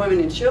 there were women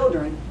and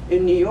children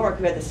in New York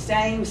who had the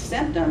same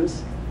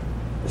symptoms,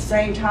 the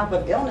same type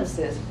of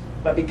illnesses,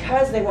 but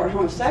because they weren't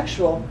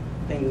homosexual,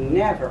 they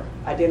never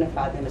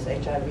identified them as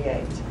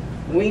HIV/AIDS.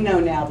 We know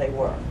now they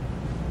were.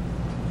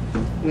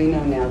 We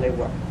know now they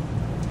were.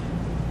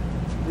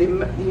 The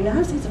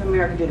United States of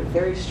America did a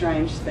very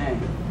strange thing.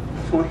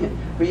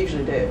 We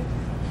usually do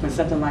when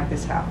something like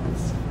this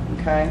happens,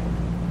 okay?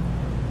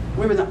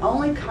 We were the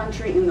only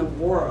country in the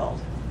world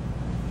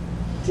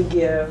to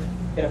give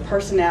it a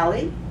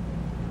personality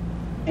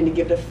and to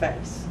give it a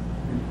face.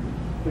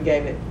 We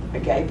gave it a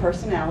gay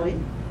personality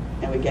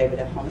and we gave it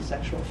a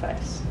homosexual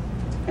face.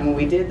 And when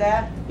we did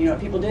that, you know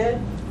what people did?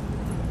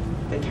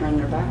 They turned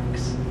their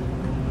backs.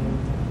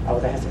 Oh,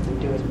 that has nothing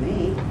to do with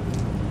me.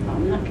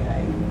 I'm not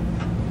gay.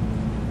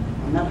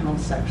 I'm not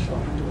homosexual.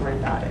 I don't have to worry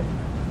about it.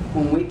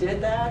 When we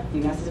did that, the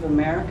United States of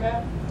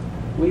America,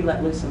 we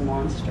let loose a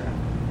monster.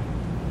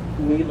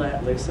 We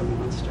let loose a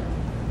monster.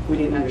 We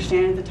didn't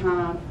understand at the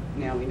time,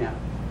 now we know.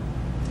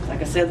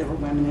 Like I said, there were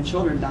women and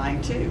children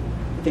dying too,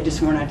 but they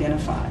just weren't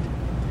identified.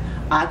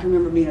 I can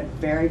remember being a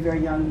very, very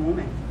young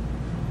woman.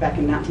 Back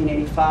in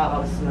 1985, I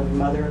was the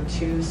mother of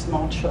 2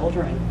 small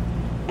children,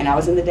 and I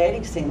was in the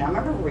dating scene. I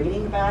remember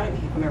reading about it.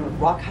 I remember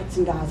Rock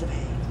Hudson dies of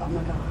AIDS. Oh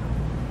my God.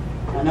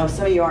 I know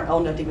some of you aren't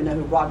old enough to even know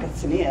who Rock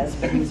Hudson is,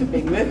 but he was a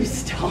big movie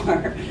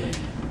star.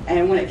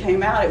 And when it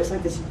came out, it was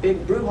like this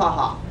big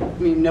brouhaha. I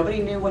mean,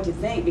 nobody knew what to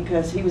think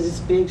because he was this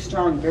big,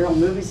 strong, virile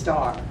movie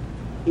star,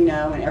 you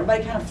know, and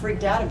everybody kind of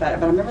freaked out about it.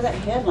 But I remember that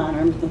headline. I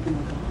remember thinking,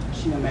 oh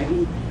gosh, you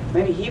know,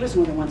 maybe he was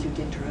one of the ones who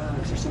did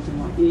drugs or something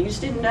like that. You just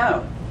didn't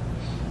know.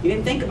 You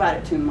didn't think about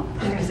it too much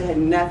because it had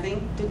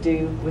nothing to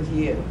do with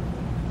you.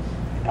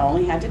 It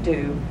only had to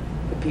do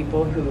with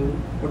people who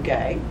were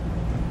gay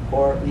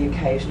or the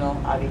occasional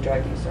IV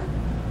drug user.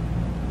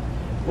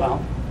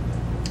 Well,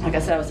 like I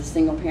said, I was a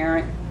single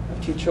parent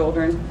of 2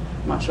 children.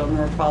 My children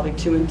were probably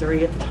 2 and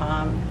 3 at the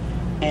time.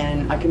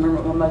 And I can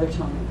remember what my mother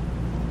told me.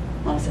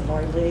 I said,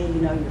 Laurie Lee,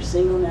 you know, you're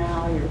single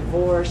now, you're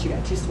divorced, you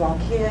got 2 small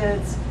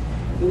kids,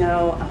 you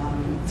know,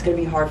 it's going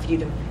to be hard for you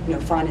to, you know,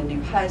 find a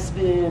new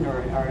husband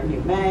or a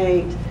new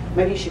mate.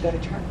 Maybe you should go to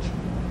church.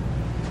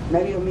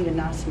 Maybe you'll meet a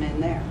nice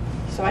man there.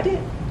 So I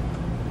did.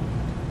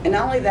 And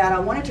not only that, I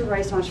wanted to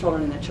raise my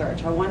children in the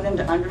church. I wanted them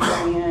to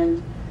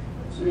understand,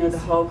 you know, the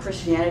whole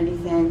Christianity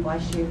thing,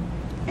 bless you.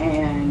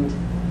 And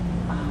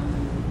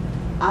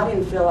I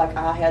didn't feel like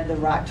I had the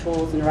right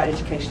tools and the right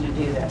education to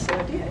do that, so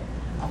I did.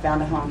 I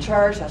found a home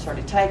church, I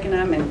started taking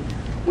them, and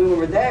when we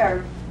were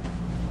there,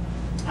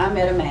 I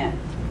met a man.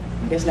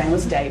 His name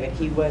was David.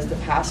 He was the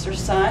pastor's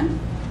son,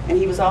 and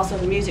he was also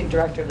the music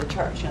director of the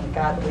church, you know, the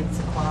guy that leads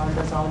the choir and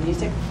does all the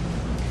music.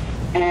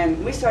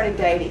 And we started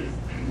dating.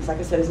 Like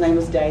I said, his name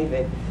was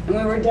David. And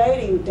when we were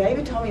dating,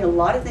 David told me a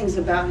lot of things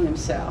about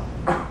himself.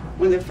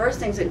 One of the first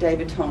things that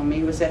David told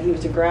me was that he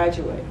was a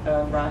graduate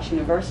of Rice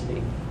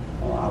University.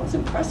 Well, I was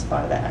impressed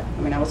by that.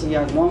 I mean, I was a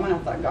young woman. I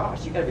thought,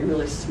 gosh, you got to be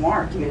really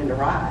smart to get into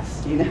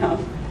Rice, you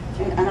know?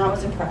 And I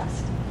was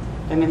impressed.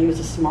 I mean, he was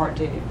a smart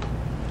dude.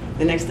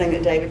 The next thing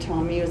that David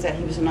told me was that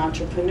he was an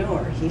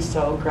entrepreneur. He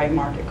sold gray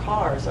market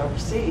cars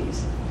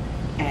overseas.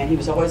 And he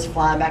was always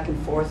flying back and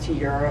forth to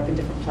Europe and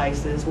different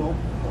places. Well,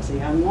 as a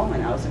young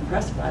woman, I was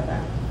impressed by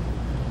that.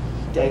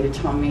 David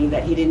told me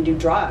that he didn't do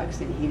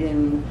drugs and he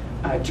didn't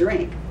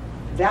drink.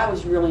 That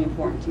was really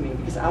important to me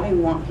because I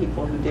didn't want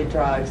people who did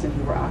drugs and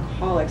who were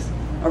alcoholics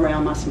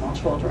around my small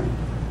children.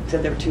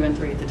 Except they were 2 and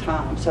 3 at the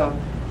time. So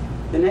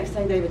the next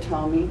thing David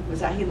told me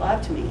was that he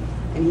loved me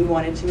and he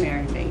wanted to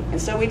marry me.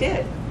 And so we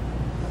did.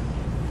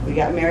 We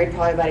got married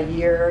probably about a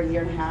year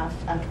and a half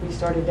after we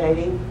started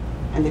dating.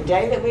 And the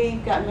day that we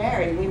got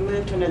married, we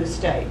moved to another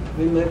state.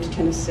 We moved to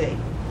Tennessee.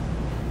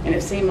 And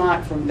it seemed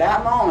like from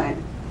that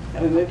moment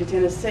that we moved to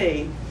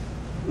Tennessee,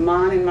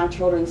 mine and my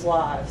children's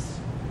lives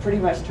pretty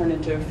much turned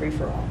into a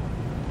free-for-all.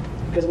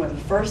 Because one of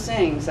the first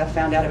things I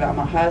found out about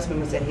my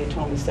husband was that he had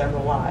told me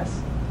several lies.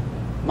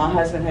 My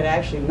husband had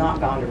actually not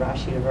gone to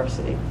Rice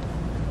University.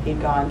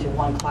 He'd gone to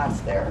one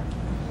class there.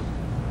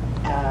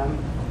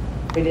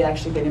 But he'd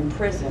actually been in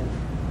prison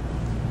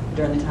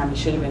during the time he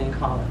should have been in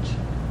college.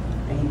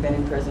 And he'd been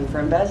in prison for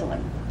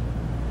embezzling.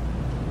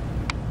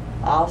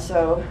 I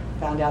also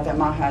found out that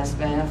my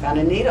husband found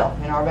a needle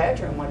in our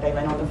bedroom one day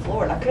laying on the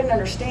floor. And I couldn't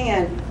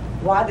understand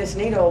why this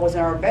needle was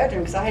in our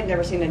bedroom because I had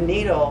never seen a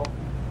needle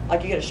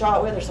like you get a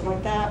shot with or something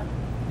like that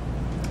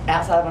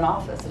outside of an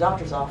office, a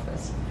doctor's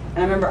office. And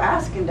I remember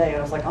asking David,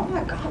 I was like, oh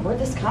my God, where'd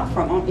this come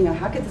from? Oh, you know,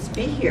 how could this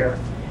be here?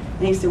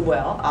 And he said,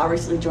 well, I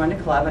recently joined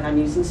a club and I'm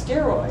using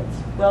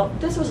steroids. Well,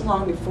 this was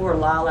long before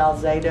Lyle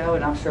Alzado,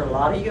 and I'm sure a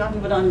lot of young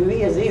people don't know who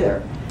he is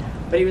either.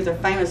 But he was a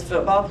famous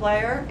football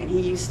player, and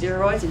he used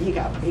steroids, and he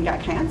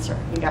got cancer.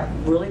 He got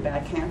really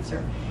bad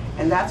cancer.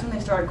 And that's when they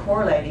started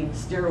correlating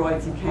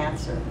steroids and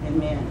cancer in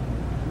men,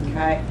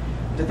 okay?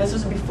 But this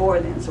was before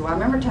then. So I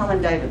remember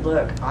telling David,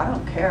 look, I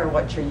don't care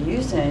what you're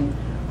using,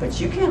 but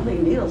you can't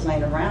leave needles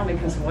laying around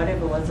because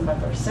whatever it was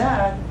about their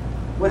set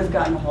would have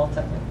gotten a hold of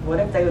it. What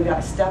if they would have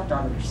got stepped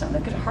on it or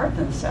something? They could hurt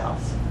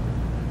themselves.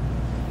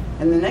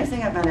 And the next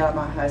thing I found out about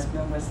my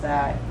husband was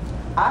that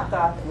I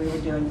thought that we were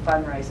doing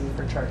fundraising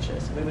for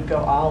churches. We would go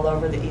all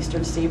over the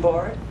Eastern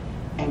Seaboard,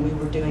 and we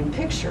were doing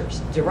pictures,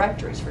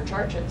 directories for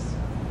churches.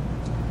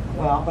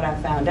 Well, what I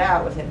found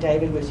out was that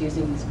David was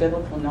using his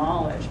biblical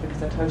knowledge,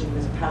 because I told you he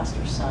was a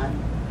pastor's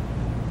son,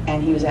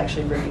 and he was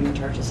actually ripping the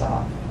churches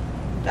off.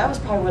 That was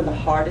probably one of the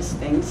hardest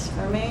things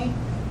for me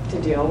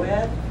to deal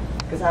with,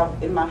 because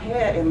in my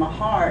head, in my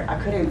heart,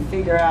 I couldn't even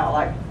figure out,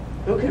 like,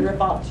 who can rip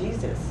off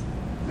Jesus?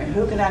 I mean,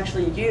 who can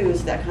actually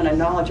use that kind of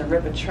knowledge and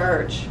rip a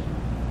church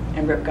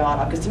and rip God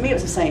off? Because to me it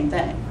was the same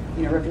thing,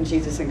 you know, ripping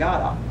Jesus and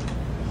God off.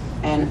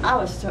 And I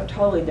was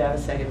totally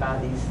devastated by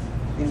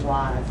these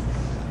lies.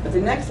 But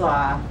the next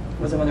lie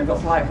was the one that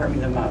probably hurt me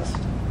the most.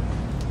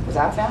 Was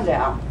I found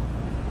out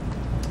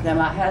that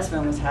my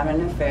husband was having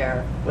an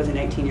affair with an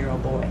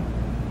 18-year-old boy.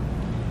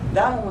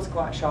 That one was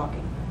quite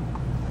shocking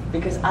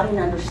because I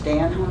didn't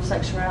understand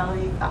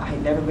homosexuality. I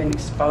had never been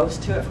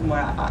exposed to it from what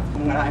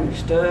I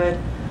understood.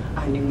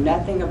 I knew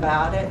nothing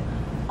about it.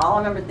 All I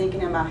remember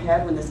thinking in my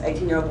head when this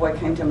 18-year-old boy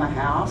came to my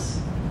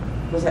house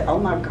was that, oh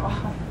my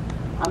God,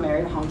 I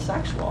married a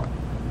homosexual.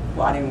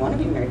 Well, I didn't want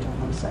to be married to a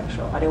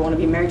homosexual. I didn't want to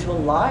be married to a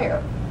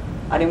liar.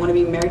 I didn't want to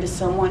be married to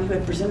someone who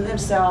had presented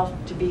themselves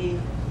to be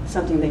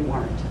something they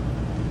weren't.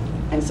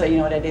 And so you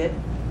know what I did?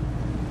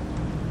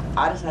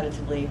 I decided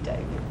to leave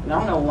David. And I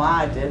don't know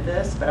why I did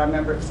this, but I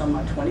remember it was on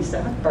my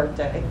 27th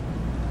birthday.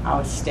 I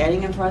was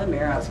standing in front of the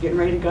mirror. I was getting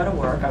ready to go to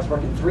work. I was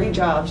working 3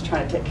 jobs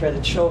trying to take care of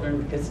the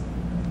children because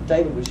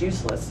David was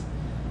useless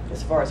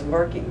as far as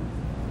working.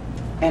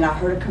 And I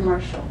heard a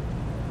commercial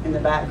in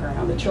the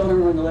background. The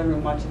children were in the living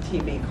room watching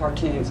TV,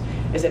 cartoons.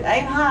 It said,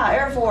 aim high,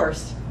 Air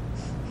Force.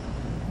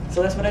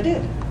 So that's what I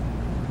did.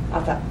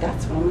 I thought,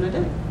 that's what I'm going to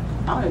do.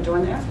 I'm going to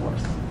join the Air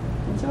Force.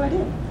 And so I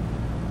did.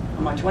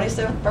 On my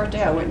 27th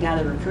birthday, I went down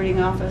to the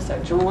recruiting office. I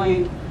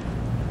joined.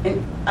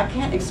 And I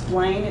can't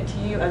explain it to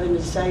you other than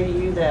to say to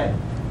you that,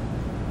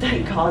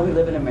 thank God we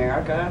live in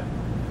America,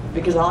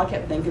 because all I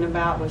kept thinking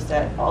about was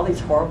that all these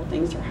horrible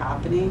things are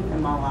happening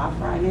in my life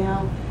right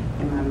now,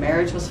 and my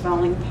marriage was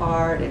falling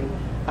apart, and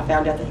I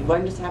found out that he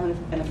wasn't just having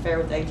an affair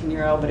with the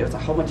 18-year-old, but it was a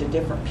whole bunch of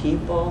different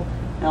people,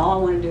 and all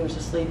I wanted to do was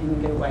just leave him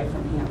and get away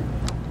from him.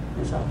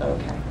 And so I thought,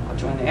 okay, I'll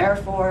join the Air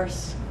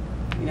Force,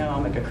 you know,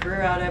 I'll make a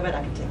career out of it,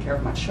 I can take care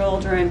of my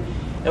children,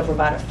 it'll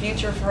provide a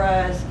future for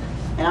us.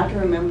 And I can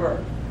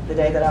remember the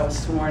day that I was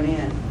sworn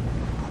in.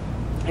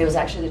 It was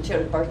actually the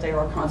children's birthday of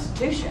our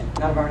Constitution,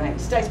 not of our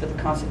United States, but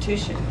the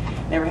Constitution.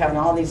 They were having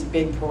all these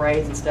big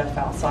parades and stuff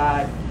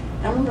outside.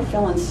 And I remember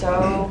feeling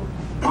so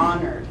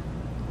honored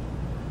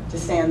to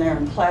stand there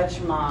and pledge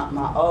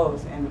my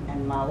oath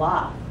and my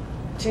life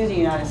to the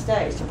United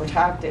States, to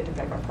protect it, to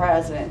protect our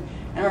president.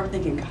 And I remember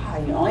thinking,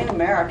 God, you know, only in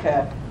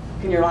America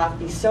can your life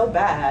be so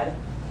bad,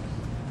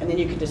 and then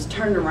you can just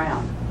turn it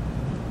around.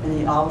 And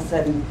then all of a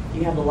sudden,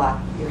 you have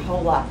your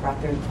whole life right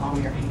there in the palm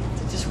of your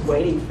hands. It's just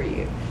waiting for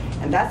you.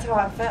 And that's how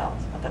I felt.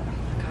 I thought,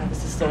 oh my God,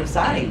 this is so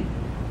exciting.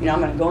 You know,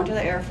 I'm going to go into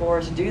the Air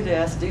Force, do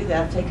this, do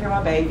that, take care of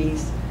my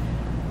babies.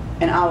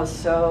 And I was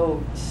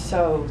so,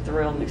 so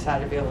thrilled and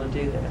excited to be able to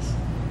do this.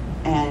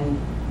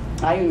 And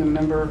I even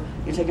remember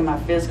taking my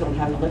physical and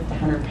having to lift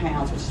 100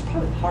 pounds, which is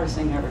probably the hardest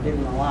thing I ever did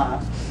in my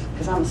life,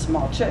 because I'm a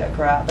small chick,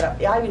 right?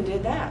 But I even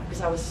did that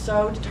because I was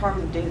so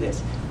determined to do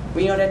this.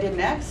 Well, you know what I did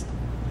next?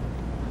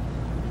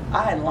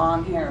 I had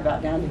long hair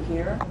about down to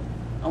here.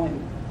 I went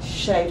and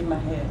shaved my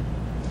head.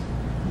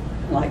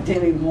 Like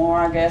Demi Moore,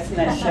 I guess, in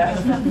that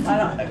show. I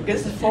don't,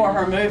 this is for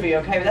her movie,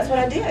 okay? But that's what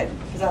I did.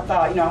 Because I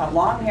thought, you know, I have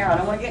long hair. I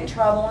don't want to get in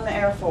trouble in the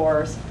Air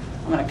Force.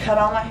 I'm going to cut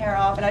all my hair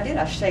off. And I did.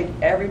 I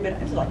shaved every bit.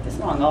 It was like this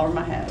long all over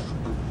my head.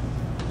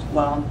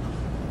 Well,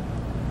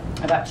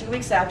 about 2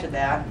 weeks after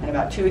that, and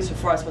about 2 weeks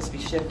before I was supposed to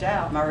be shipped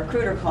out, my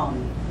recruiter called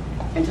me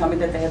and told me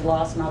that they had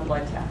lost my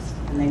blood test.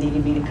 And they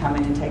needed me to come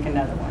in and take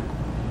another one.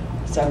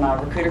 So my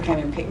recruiter came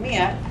and picked me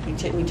up. He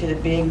took me to the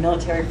big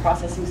military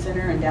processing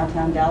center in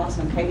downtown Dallas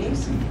on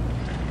Cadiz.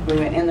 We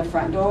went in the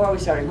front door, we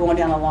started going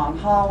down a long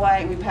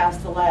hallway, and we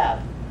passed the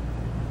lab.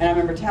 And I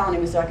remember telling him,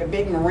 he was like a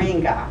big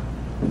Marine guy,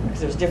 because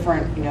there's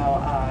different, you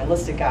know,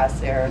 enlisted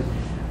guys there. And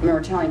I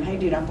remember telling him, hey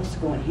dude, I'm supposed to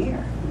go in here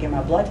and get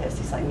my blood test.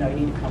 He's like, no, you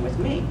need to come with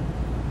me.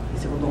 He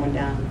said, we're going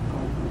down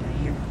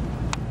here.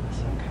 I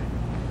said,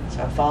 okay.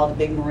 So I followed the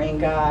big Marine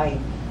guy.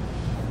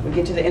 We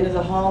get to the end of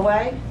the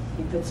hallway.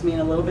 He puts me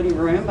in a little bitty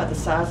room about the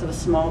size of a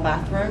small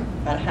bathroom,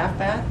 about a half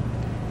bath,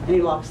 and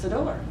he locks the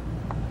door.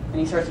 And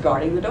he starts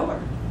guarding the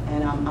door.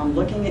 And I'm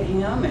looking at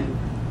him,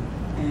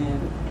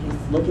 and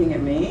he's looking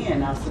at me,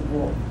 and I said,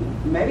 well,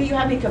 maybe you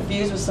have me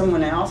confused with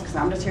someone else, because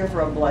I'm just here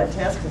for a blood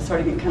test, because I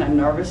started getting kind of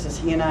nervous as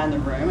he and I in the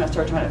room. And I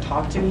started trying to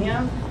talk to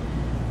him.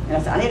 And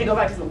I said, I need to go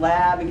back to the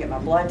lab and get my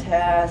blood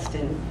test,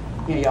 and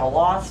you know, y'all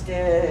lost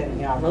it, and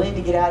you know, I really need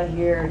to get out of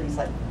here. And he's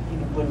like, he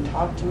wouldn't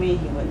talk to me,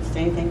 he wouldn't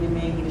say anything to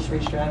me, he just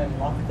reached around and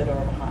locked the door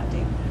behind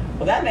him.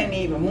 Well, that made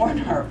me even more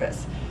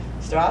nervous.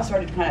 So I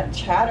started kind of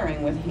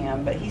chattering with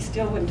him, but he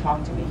still wouldn't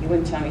talk to me. He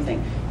wouldn't tell me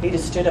anything. He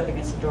just stood up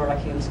against the door like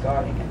he was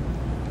guarding it.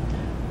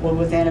 Well,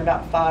 within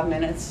about 5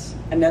 minutes,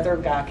 another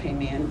guy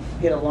came in.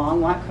 He had a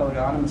long white coat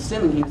on. I'm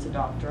assuming he was a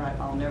doctor.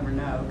 I'll never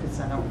know because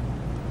I don't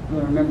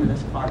really remember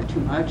this part too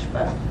much.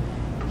 But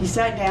he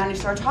sat down and he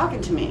started talking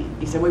to me.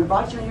 He said, we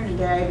brought you in here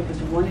today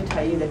because we wanted to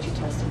tell you that you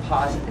tested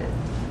positive.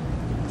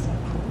 I was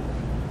like, cool.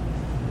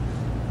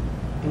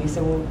 And he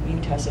said, well, you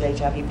tested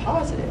HIV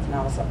positive. And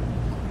I was like,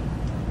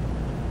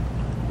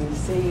 you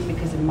see,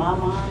 because in my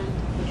mind,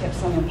 he kept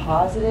saying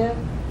positive.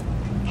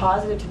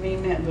 Positive to me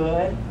meant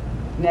good,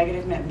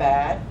 negative meant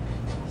bad.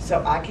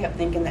 So I kept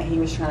thinking that he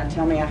was trying to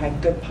tell me I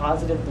had good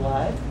positive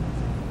blood.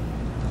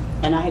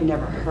 And I had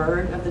never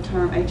heard of the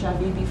term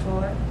HIV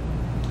before.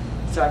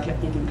 So I kept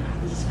thinking,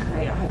 God, this is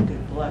great. I have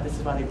good blood. This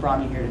is why they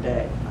brought me here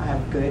today. I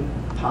have good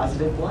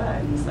positive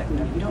blood. And he's like,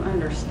 no, you don't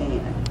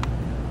understand.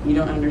 You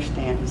don't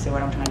understand. He said,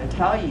 what I'm trying to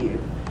tell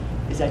you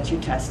is that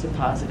you tested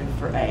positive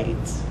for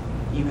AIDS.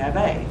 You have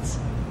AIDS.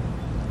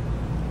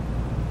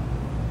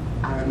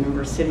 I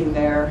remember sitting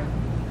there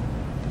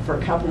for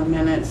a couple of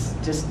minutes,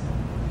 just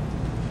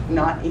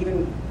not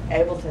even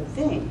able to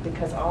think,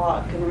 because all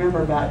I could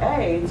remember about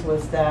AIDS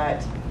was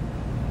that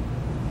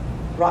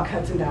Rock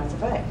Hudson died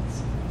of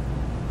AIDS.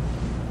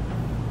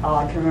 All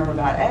I could remember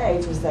about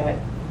AIDS was that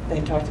they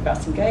talked about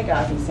some gay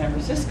guys in San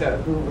Francisco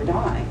who were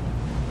dying.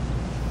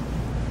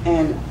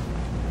 And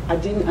I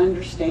didn't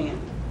understand.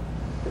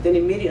 But then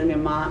immediately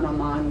my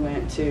mind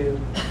went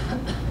to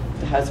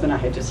the husband I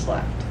had just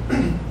left.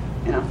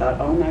 And I thought,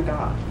 oh my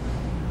God,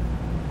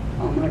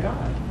 oh my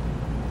God.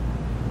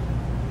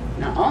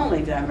 Not only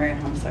did I marry a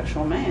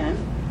homosexual man,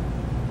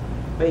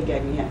 but he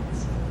gave me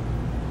AIDS.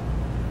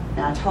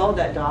 And I told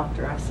that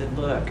doctor, I said,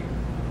 look,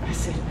 I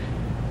said,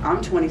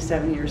 I'm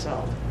 27 years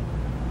old,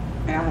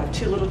 and I have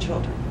 2 little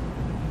children.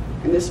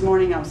 And this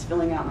morning I was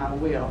filling out my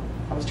will.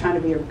 I was trying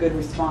to be a good,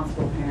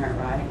 responsible parent,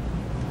 right?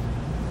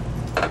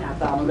 And I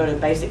thought, I'm gonna go to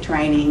basic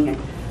training, and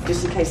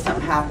just in case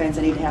something happens,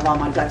 I need to have all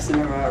my ducks in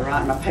a row, right,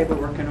 and my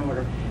paperwork in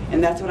order.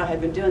 And that's what I had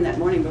been doing that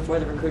morning before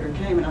the recruiter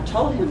came, and I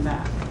told him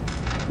that.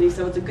 And he said,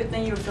 well, it's a good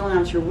thing you were filling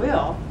out your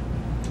will.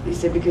 He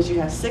said, because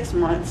you have 6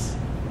 months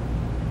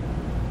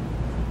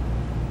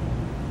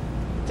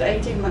to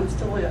 18 months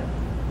to live,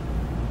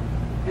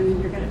 and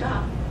then you're gonna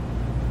die.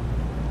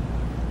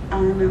 I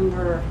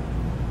remember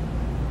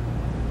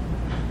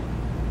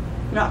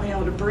not being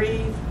able to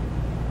breathe.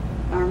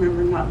 I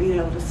remember not being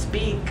able to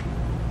speak.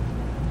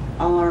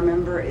 All I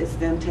remember is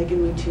them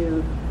taking me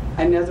to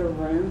another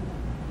room.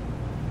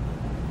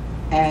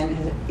 And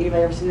has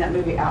anybody ever seen that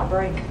movie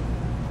Outbreak?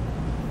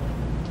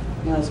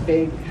 You know those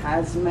big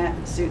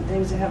hazmat suit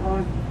things they have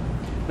on?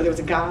 Well, there was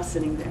a guy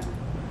sitting there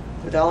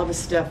with all of his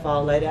stuff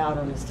all laid out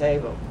on his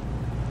table.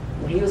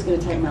 Well, he was going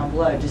to take my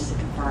blood just to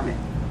confirm it.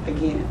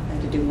 Again, I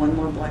had to do one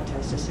more blood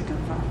test just to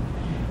confirm.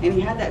 And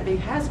he had that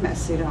big hazmat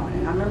suit on,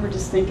 and I remember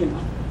just thinking,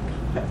 oh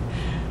my God.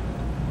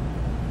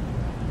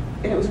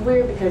 And it was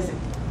weird because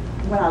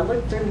when I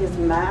looked through his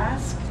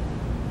mask,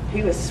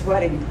 he was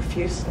sweating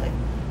profusely.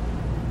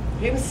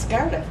 He was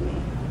scared of me.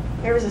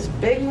 There was this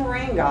big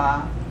Marine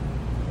guy,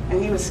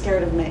 and he was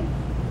scared of me.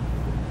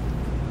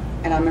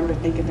 And I remember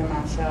thinking to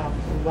myself,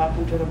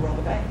 welcome to the world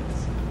of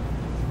AIDS.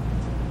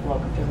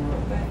 Welcome to the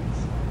world of AIDS.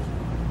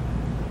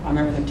 I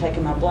remember them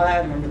taking my blood. I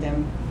remember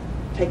them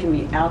taking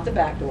me out the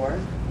back door.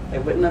 They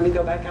wouldn't let me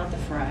go back out the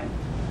front.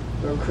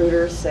 The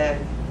recruiter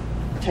said,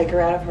 take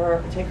her out of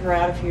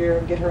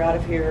here, get her out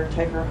of here,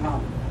 take her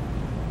home.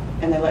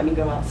 And they let me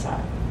go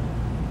outside.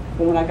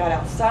 But when I got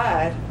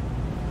outside,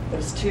 there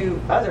was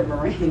 2 other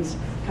Marines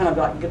kind of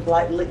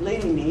like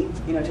leading me,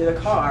 you know, to the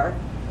car.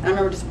 And I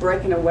remember just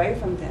breaking away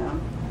from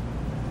them.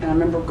 And I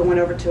remember going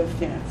over to a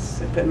fence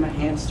and putting my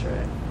hands through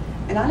it.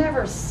 And I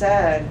never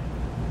said,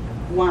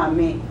 why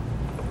me?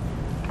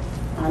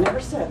 I never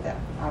said that.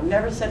 I've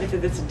never said it to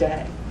this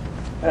day.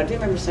 But I do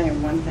remember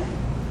saying one thing.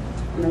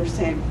 I remember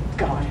saying,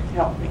 God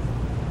help me.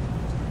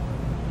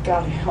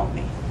 God help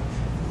me.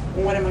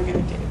 What am I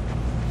going to do?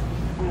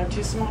 I have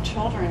 2 small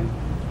children.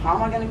 How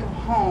am I going to go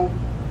home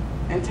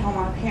and tell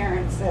my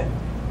parents that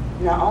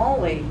not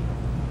only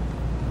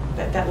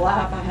that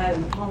life I had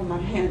in the palm of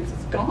my hands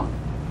is gone,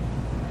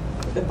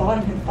 but the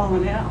bottom had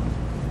fallen out,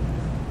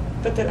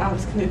 but that I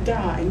was going to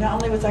die. Not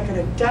only was I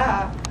going to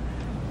die,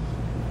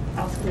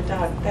 I was going to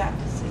die of that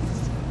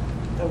disease,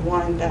 the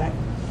one that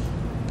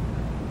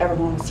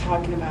everyone was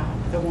talking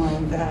about, the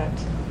one that,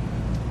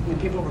 you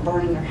know, people were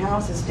burning their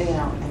houses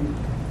down and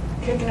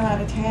kicking them out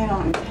of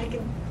town and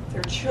taking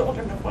their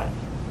children away.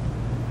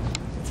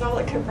 It's all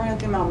that kept running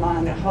through my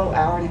mind the whole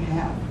hour and a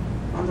half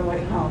on the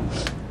way home.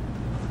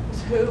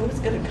 Was who was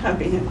going to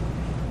come in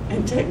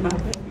and take my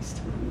babies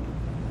to me?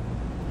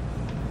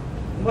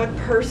 What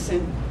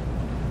person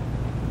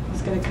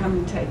was going to come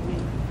and take me?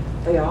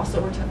 They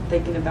also were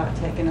thinking about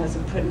taking us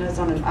and putting us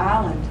on an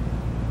island.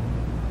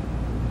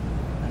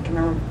 I can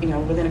remember, you know,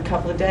 within a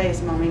couple of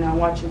days, Mommy and I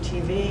watching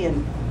TV,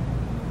 and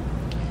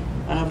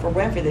for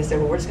Winfrey, they said,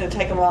 well, we're just going to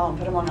take them all and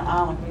put them on an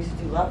island. We used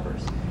to do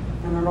lepers.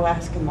 I remember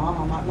asking Mom,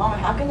 I'm like, Mama,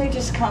 how can they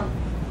just come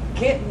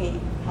get me?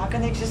 How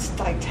can they just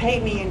like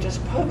take me and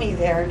just put me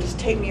there and just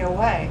take me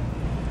away?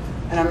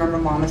 And I remember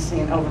Mama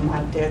saying, over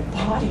my dead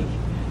body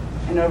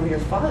and over your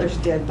father's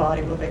dead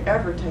body, will they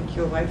ever take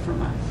you away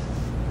from us?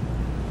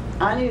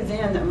 I knew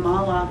then that my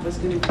life was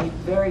going to be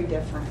very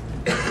different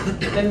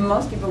than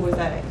most people with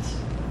AIDS.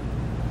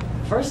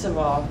 First of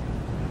all,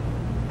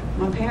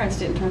 my parents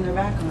didn't turn their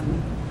back on me.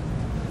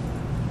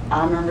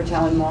 I remember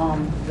telling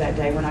Mom that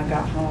day when I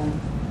got home,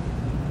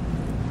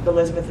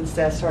 Elizabeth and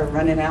Seth started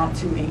running out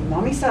to me.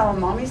 Mommy's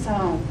home, Mommy's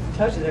home. I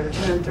told you they were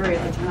 2 and 3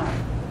 at the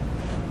time.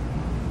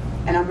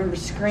 And I remember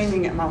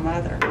screaming at my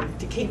mother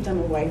to keep them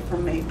away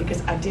from me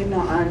because I did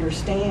not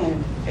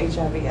understand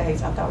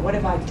HIV/AIDS. I thought, what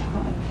have I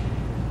done?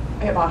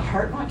 Have I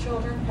hurt my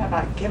children? Have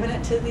I given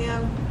it to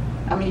them?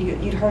 I mean,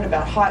 you'd heard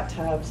about hot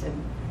tubs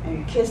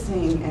and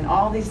kissing and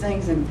all these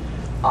things, and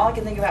all I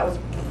could think about was,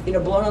 you know,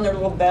 blowing on their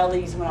little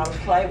bellies when I would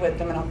play with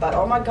them, and I thought,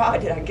 oh my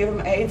God, did I give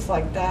them AIDS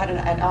like that?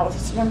 And I was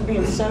just remember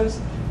being so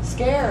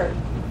scared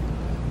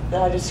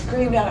that I just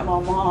screamed out at my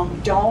mom,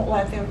 don't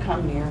let them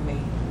come near me.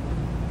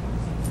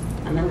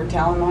 I remember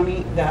telling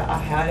Mommy that I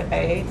had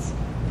AIDS.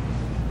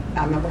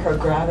 I remember her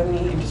grabbing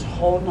me and just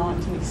holding on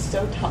to me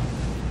so tight.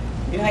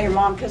 You know how your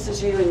mom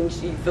kisses you and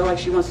you feel like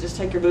she wants to just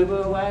take your boo-boo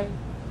away?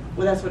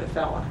 Well, that's what it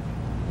felt like.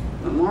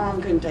 My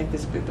mom couldn't take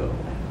this boo-boo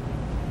away.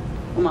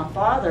 Well, my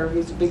father,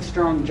 he's a big,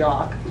 strong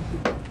jock,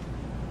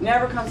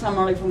 never comes home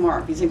early from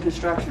work. He's in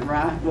construction,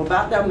 right? Well,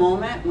 about that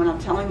moment when I'm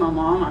telling my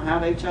mom I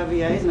have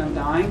HIV/AIDS and I'm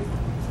dying,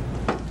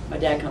 my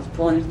dad comes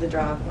pulling into the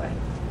driveway.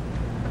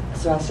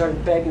 So I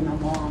started begging my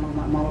mom. I'm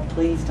like, Mama,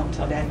 please don't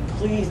tell Daddy.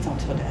 Please don't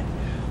tell Daddy.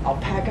 I'll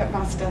pack up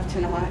my stuff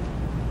tonight.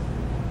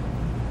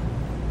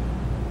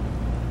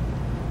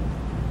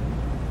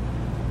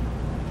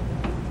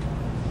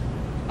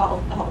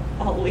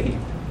 I'll leave.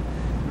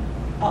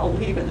 I'll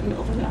leave in the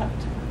middle of the night.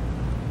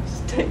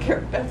 Just take care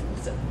of Beth and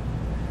Seth.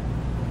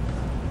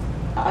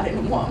 I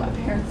didn't want my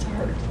parents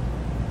hurt.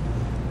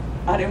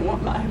 I didn't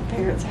want my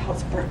parents'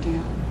 house burnt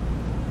down.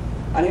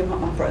 I didn't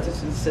want my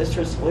brothers and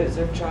sisters to lose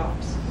their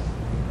jobs.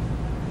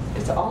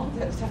 It's all of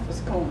that stuff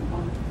was going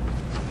on.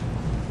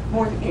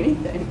 More than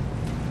anything,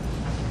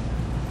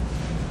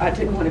 I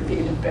didn't want to be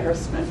an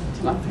embarrassment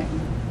to my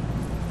family,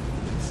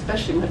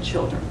 especially my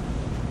children.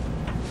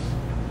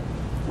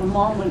 My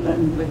mom wouldn't let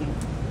me leave.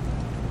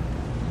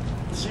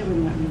 She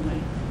wouldn't let me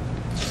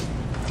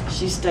leave.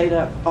 She stayed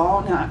up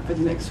all night for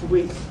the next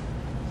week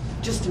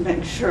just to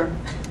make sure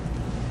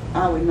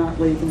I would not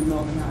leave in the middle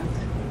of the night.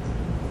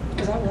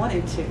 Because I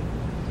wanted to.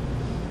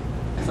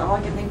 Because all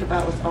I could think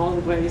about was all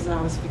the ways that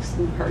I was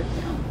fixing to hurt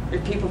them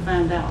if people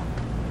found out.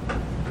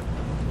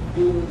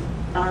 And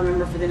I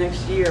remember for the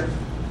next year,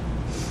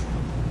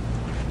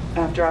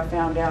 after I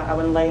found out, I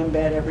would lay in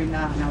bed every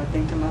night and I would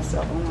think to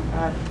myself, oh my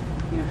God,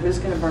 you know, who's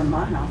going to burn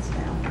my house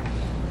down?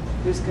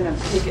 Who's going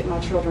to picket my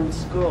children's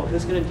school?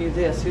 Who's going to do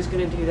this? Who's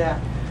going to do that?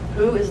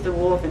 Who is the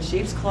wolf in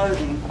sheep's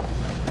clothing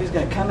who's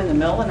going to come in the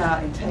middle of the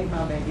night and take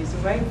my babies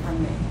away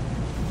from me?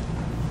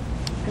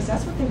 Because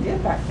that's what they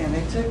did back then.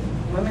 They took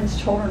women's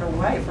children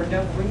away for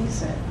no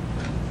reason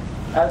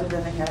other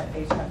than they had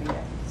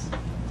HIV/AIDS.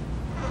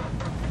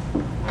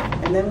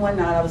 And then one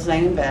night I was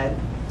laying in bed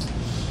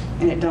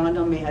and it dawned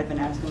on me I'd been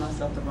asking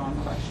myself the wrong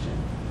question.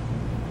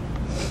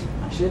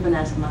 I should have been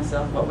asking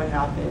myself what would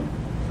happen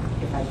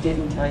if I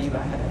didn't tell you I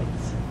had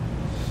AIDS.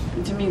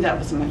 And to me, that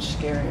was much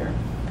scarier,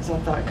 because I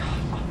thought,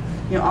 God,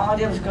 you know, all I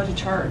did was go to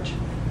church.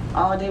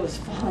 All I did was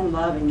fall in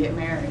love and get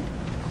married.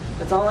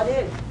 That's all I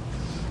did.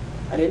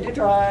 I didn't do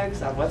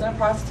drugs. I wasn't a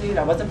prostitute.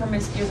 I wasn't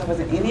promiscuous. I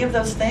wasn't any of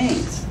those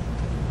things.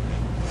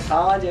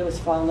 All I did was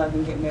fall in love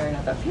and get married. And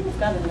I thought, people have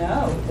got to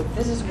know that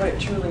this is what it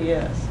truly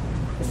is.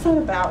 It's not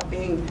about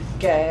being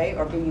gay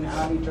or being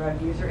an IV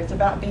drug user. It's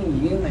about being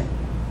human.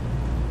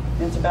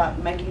 And it's about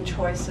making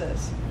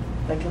choices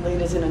that can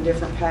lead us in a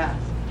different path.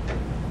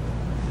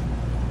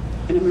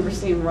 And I remember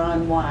seeing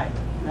Ron White.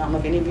 I don't know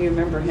if any of you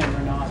remember him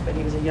or not, but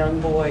he was a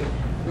young boy.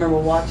 I remember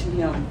watching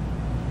him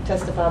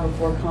testify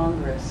before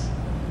Congress.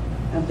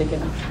 And I'm thinking,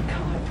 oh my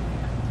God,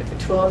 if a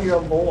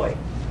 12-year-old boy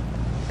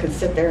could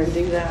sit there and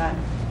do that,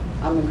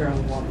 I'm a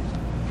grown woman.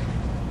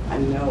 I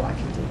know I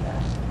can do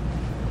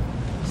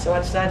that. So I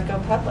decided to go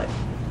public.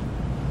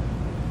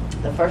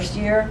 The first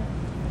year,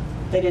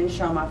 they didn't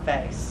show my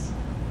face.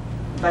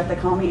 In fact, they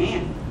called me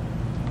Annie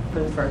for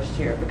the first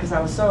year because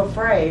I was so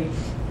afraid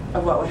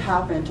of what would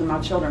happen to my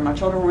children. My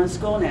children were in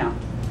school now.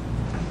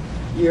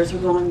 Years were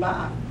going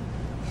by.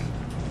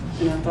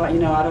 And I thought, you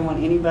know, I don't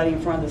want anybody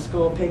in front of the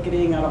school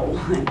picketing. I don't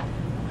want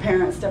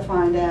parents to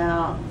find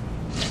out.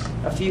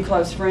 A few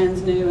close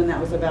friends knew, and that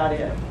was about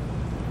it.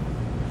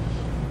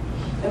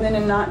 And then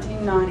in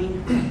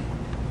 1990,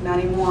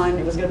 91,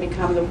 it was going to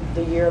become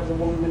the year of the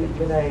woman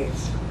with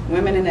AIDS,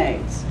 women and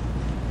AIDS.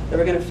 They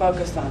were going to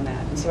focus on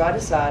that. And so I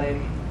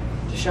decided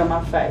to show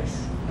my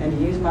face and to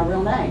use my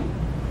real name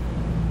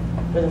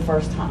for the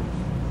first time.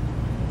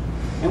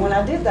 And when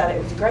I did that,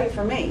 it was great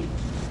for me.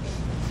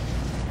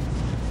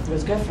 It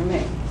was good for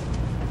me.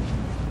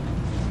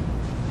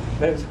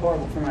 But it was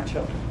horrible for my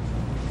children.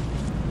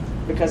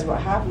 Because what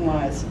happened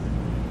was,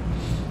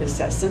 is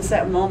that since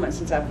that moment,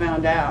 since I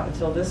found out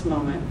until this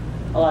moment,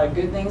 a lot of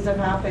good things have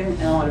happened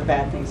and a lot of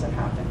bad things have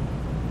happened.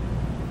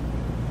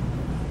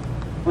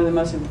 One of the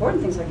most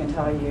important things I can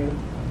tell you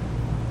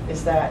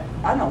is that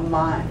I don't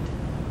mind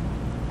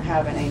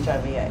having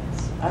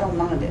HIV/AIDS. I don't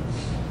mind it.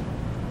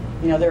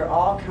 You know, there are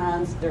all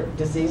kinds of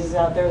diseases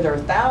out there. There are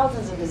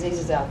thousands of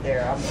diseases out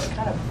there. I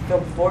kind of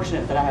feel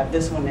fortunate that I have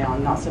this one now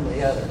and not some of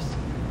the others.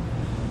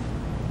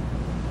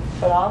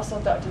 But I also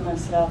thought to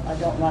myself, I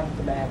don't like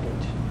the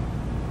baggage.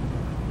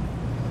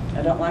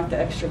 I don't like the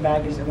extra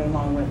baggage that went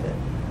along with it.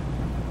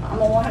 I'm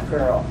a white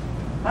girl.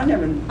 I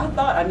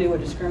thought I knew what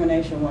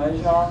discrimination was,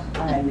 y'all.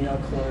 I had no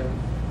clue.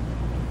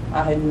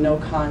 I had no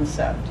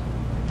concept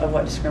of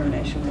what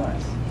discrimination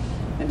was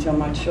until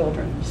my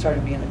children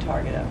started being the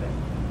target of it.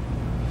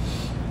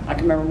 I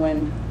can remember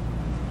when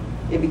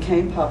it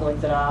became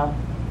public that I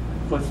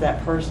was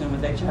that person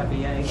with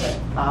HIV/AIDS, that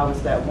I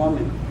was that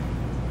woman.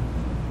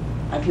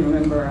 I can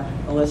remember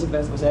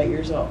Elizabeth was 8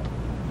 years old.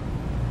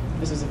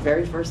 This was the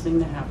very first thing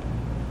that happened.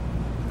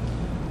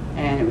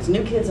 And it was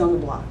New Kids on the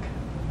Block.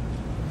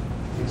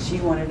 And she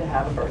wanted to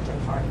have a birthday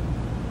party.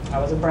 I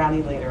was a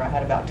brownie leader. I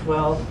had about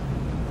 12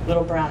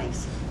 little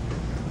brownies.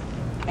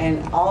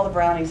 And all the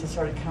brownies had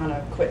started kind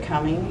of quit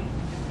coming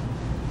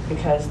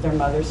because their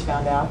mothers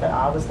found out that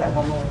I was that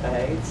woman with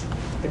AIDS.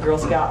 The Girl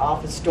Scout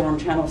office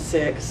stormed Channel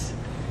 6.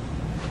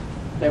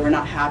 They were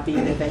not happy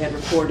that they had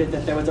reported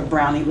that there was a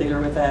brownie leader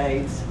with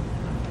AIDS.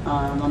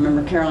 I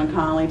remember Carolyn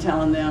Connolly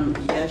telling them,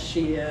 yes,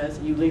 she is.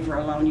 You leave her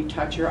alone, you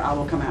touch her, I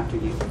will come after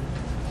you.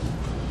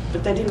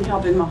 But they didn't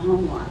help in my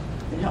home life.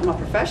 It helped my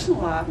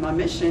professional life, my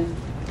mission,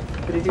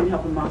 but it didn't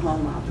help in my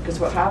home life. Because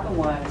what happened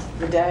was,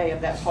 the day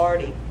of that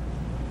party,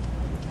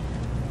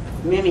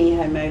 Mimi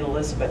had made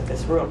Elizabeth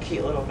this real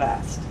cute little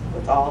vest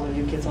with all the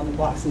New Kids on the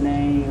Block's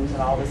names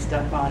and all this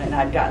stuff on it. And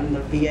I'd gotten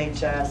the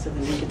VHS of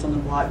the New Kids on the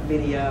Block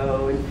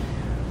video, and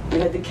we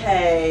had the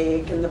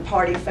cake and the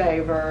party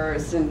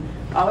favors, and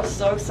I was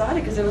so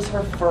excited because it was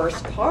her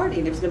first party,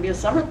 and it was going to be a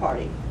summer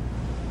party.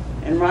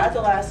 And right at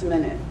the last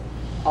minute,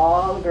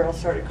 all the girls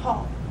started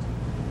calling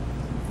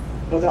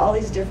with all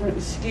these different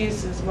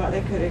excuses why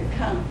they couldn't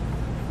come.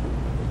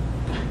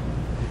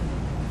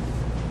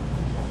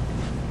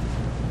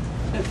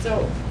 And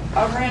so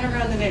I ran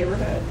around the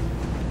neighborhood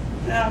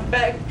and I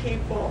begged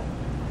people,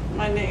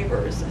 my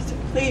neighbors, I said,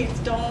 please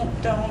don't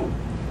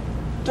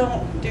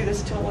do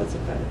this to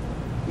Elizabeth.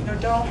 You know,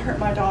 don't hurt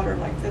my daughter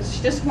like this.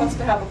 She just wants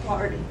to have a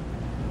party.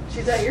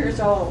 She's 8 years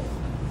old.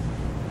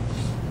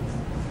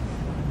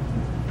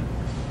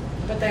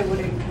 But they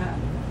wouldn't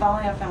come.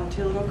 Finally, I found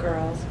 2 little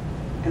girls,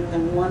 and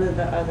then one of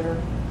the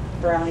other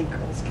brownie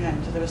girls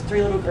came. So there was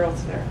 3 little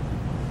girls there.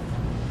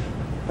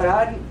 But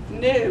I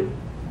knew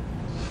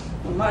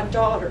when my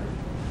daughter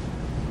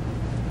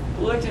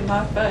looked in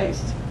my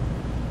face,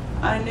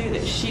 I knew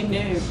that she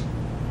knew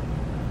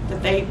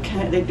that they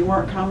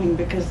weren't coming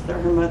because her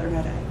mother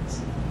had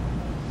AIDS.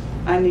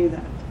 I knew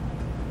that,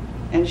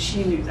 and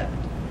she knew that.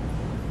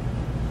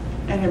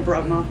 And it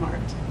broke my heart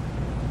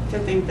to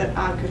think that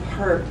I could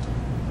hurt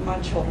my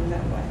children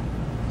that way.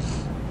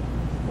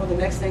 Well, the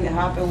next thing that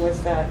happened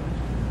was that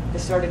they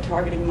started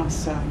targeting my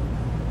son.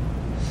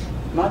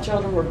 My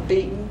children were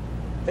beaten,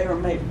 they were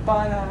made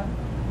fun of,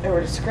 they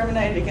were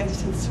discriminated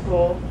against in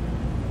school.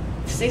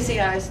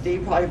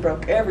 CCISD probably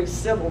broke every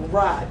civil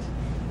right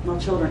my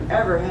children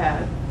ever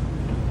had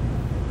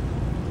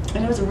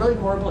And it was a really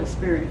horrible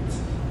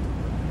experience.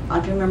 I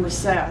can remember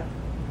Seth.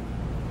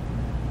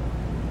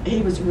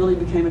 He really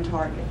became a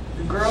target.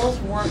 The girls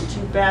weren't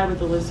too bad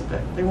with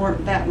Elizabeth. They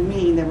weren't that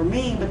mean. They were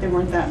mean, but they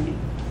weren't that mean.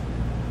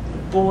 The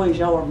boys,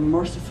 y'all were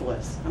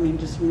merciless. I mean,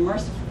 just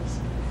merciless.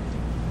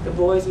 The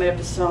boys made up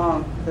a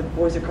song. The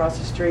boys across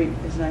the street,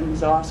 his name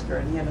was Oscar,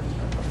 and he had a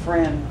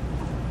friend.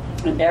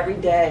 And every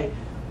day,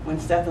 when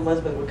Seth and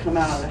Elizabeth would come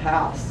out of the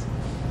house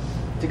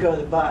to go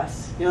to the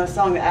bus, you know the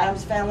song, The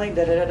Addams Family,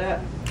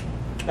 da-da-da-da?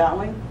 That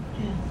one?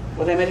 Yeah.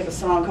 Well, they made up a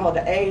song called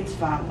The AIDS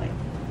Family.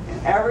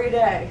 And every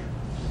day,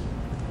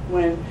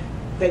 when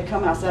they'd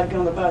come outside to get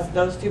on the bus,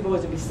 those two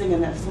boys would be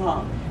singing that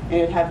song. And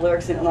it'd have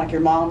lyrics in it like,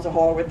 your mom's a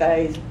whore with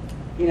AIDS,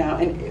 you know,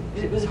 and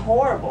it was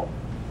horrible.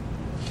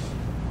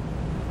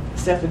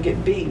 Seth would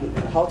get beaten.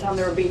 The whole time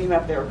they were beating him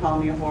up, they were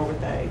calling me a whore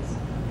with AIDS.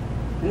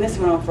 And this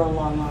went on for a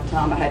long, long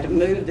time. I had to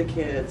move the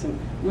kids and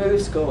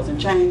move schools and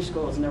change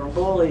schools, and there were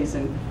bullies,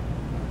 and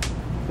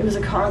it was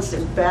a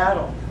constant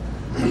battle.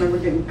 I remember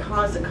getting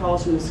constant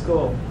calls from the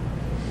school.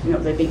 You know,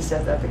 they beat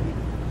Seth up again.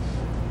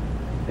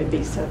 They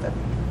beat Seth up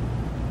again.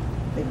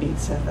 They beat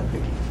Seth up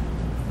again.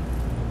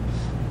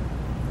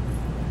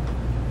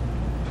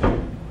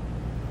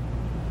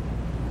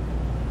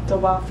 So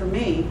while for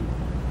me,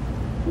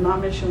 my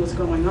mission was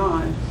going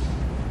on,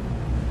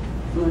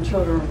 my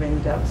children were being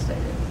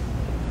devastated.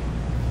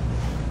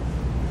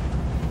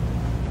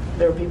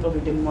 There were people who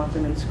didn't want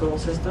them in the school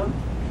system.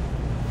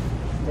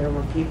 There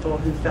were people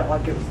who felt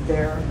like it was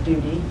their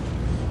duty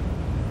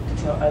to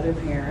tell other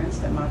parents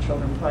that my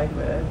children played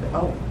with, that,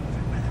 oh,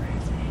 my mother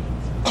has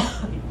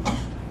AIDS.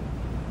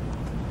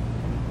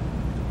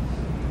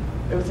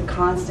 It was a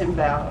constant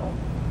battle.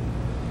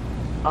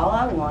 All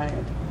I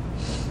wanted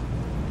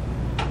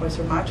was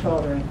for my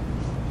children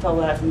to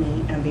love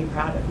me and be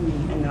proud of me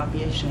and not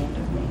be ashamed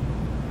of me.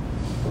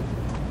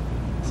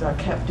 So I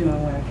kept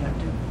doing what I kept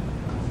doing.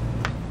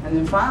 And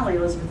then finally,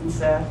 Elizabeth and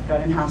Seth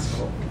got in high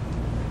school.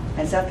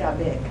 And Seth got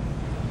big.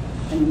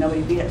 And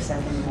nobody beat up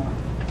Seth anymore.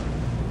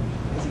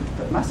 Because he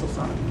put muscles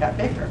on him and got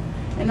bigger.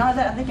 And not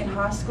that, I think in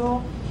high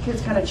school,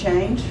 kids kind of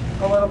change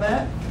a little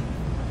bit.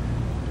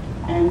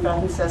 And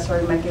Beth and Seth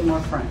started making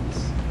more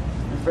friends.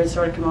 And friends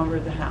started coming over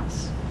to the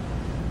house.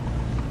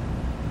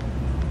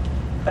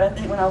 But I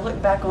think when I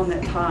look back on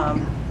that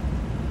time,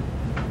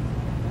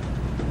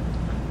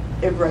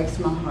 it breaks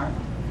my heart.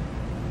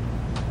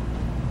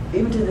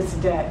 Even to this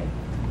day,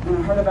 when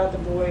I heard about the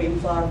boy in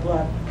Flower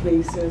Bluff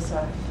committing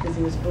suicide because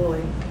he was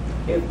bullied,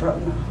 it broke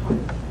my heart.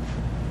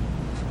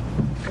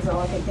 Because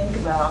all I could think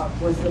about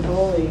was the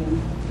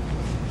bullying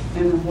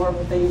and the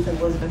horrible things that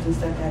Elizabeth and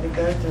Seth had to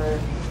go through,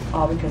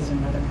 all because their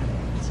mother had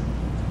AIDS.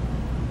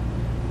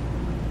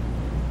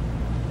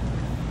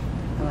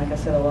 And like I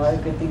said, a lot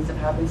of good things have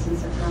happened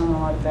since that time, and a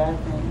lot of bad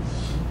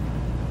things.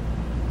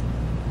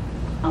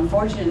 I'm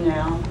fortunate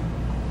now,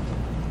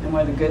 and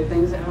one of the good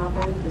things that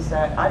happened is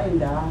that I didn't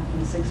die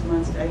in 6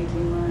 months to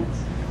 18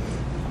 months.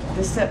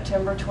 This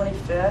September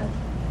 25th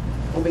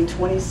will be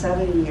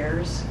 27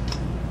 years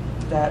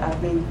that I've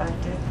been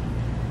infected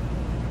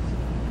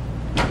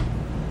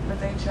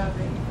with HIV.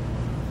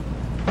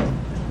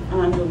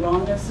 I'm the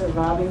longest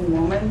surviving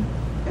woman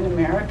in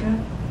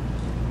America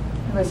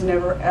who has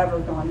never ever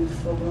gone into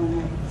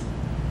full-blown AIDS.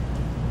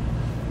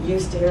 You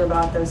used to hear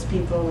about those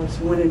people, those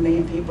 1 in a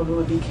million people who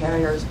would be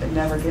carriers but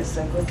never get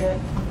sick with it.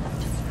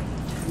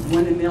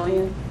 1 in a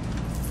million.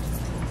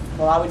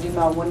 Well, I would do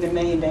my 1 in a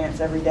million dance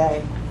every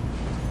day.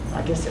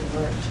 I guess it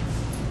worked,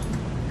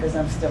 because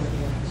I'm still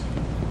here.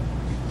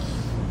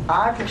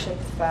 I appreciate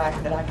the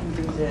fact that I can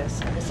do this.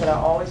 Like I said, I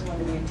always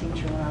wanted to be a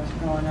teacher when I was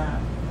growing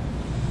up.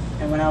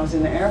 And when I was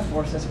in the Air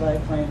Force, that's what I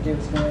planned to do,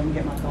 was go in and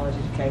get my college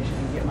education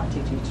and get my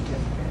teaching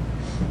certificate.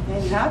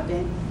 And it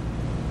happened.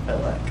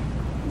 But look,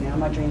 now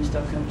my dreams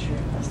still come true.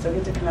 I still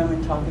get to come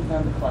and talk in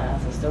front of the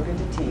class. I still get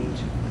to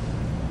teach.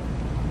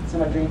 So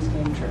my dreams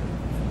came true.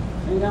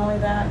 And not only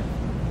that,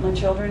 my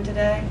children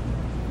today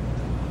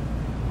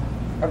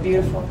are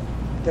beautiful.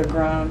 They're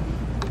grown.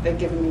 They've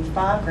given me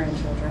 5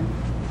 grandchildren.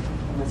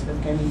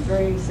 Elizabeth gave me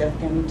 3, Seth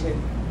gave me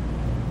 2.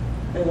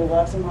 They're the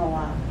loves of my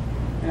life.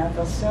 And I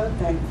feel so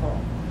thankful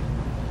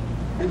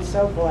and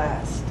so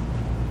blessed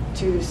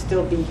to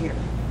still be here,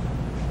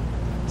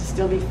 to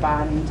still be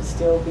fighting, to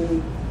still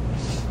be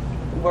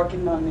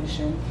working my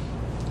mission.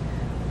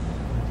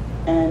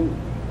 And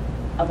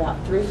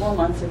about 3 or 4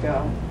 months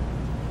ago,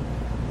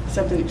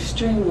 something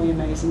extremely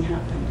amazing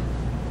happened.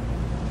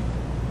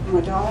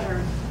 My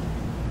daughter,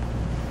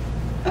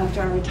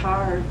 after I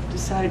retired,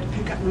 decided to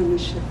pick up my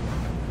mission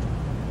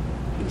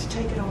and to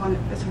take it on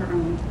as her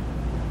own.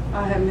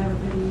 I have never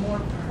been more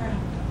proud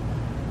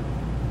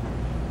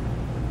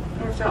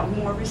or felt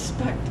more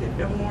respected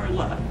and more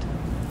loved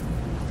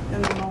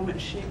than the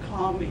moment she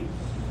called me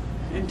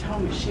and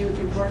told me she would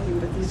be working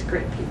with these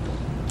great people,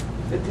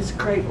 with this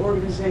great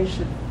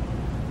organization.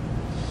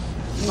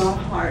 My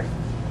heart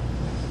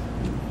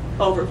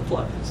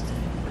overflows.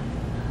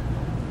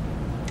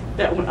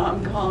 That when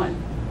I'm gone,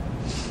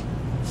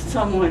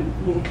 someone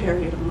will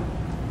carry it on.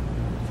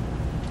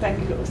 Thank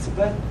you,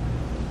 Elizabeth.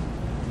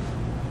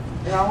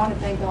 And I want to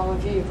thank all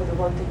of you for the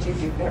work that you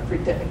do every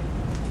day.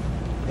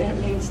 It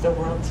means the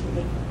world to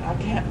me. I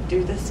can't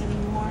do this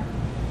anymore.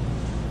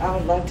 I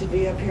would love to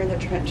be up here in the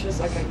trenches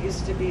like I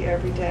used to be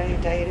every day,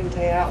 day in and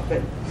day out,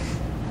 but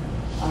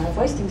I have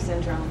wasting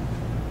syndrome,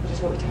 which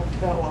is what we talked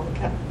about a while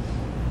ago.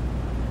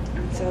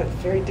 And so it's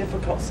very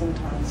difficult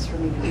sometimes for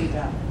me to do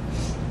that.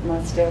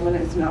 My stamina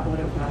is not what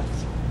it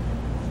was.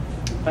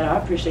 But I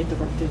appreciate the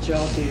work that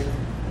y'all do.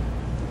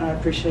 I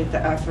appreciate the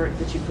effort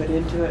that you put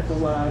into it, the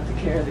love, the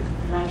care, the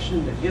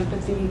compassion, the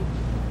empathy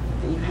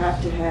that you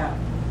have to have.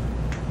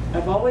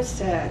 I've always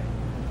said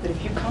that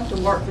if you come to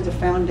work for the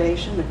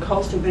foundation, the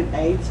Coastal Bend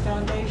AIDS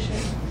Foundation,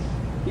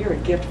 you're a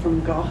gift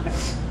from God.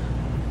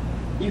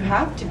 You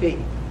have to be.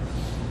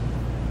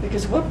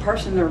 Because what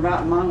person in their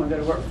right mind would go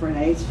to work for an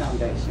AIDS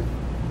foundation?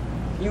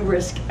 You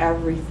risk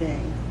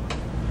everything.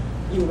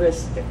 You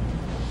risk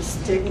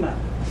stigma.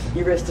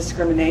 You risk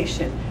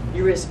discrimination.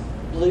 You risk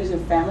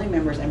losing family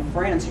members and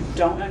friends who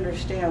don't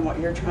understand what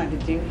you're trying to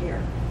do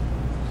here.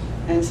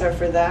 And so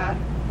for that,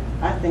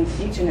 I thank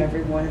each and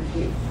every one of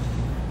you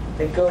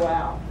that go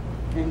out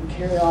and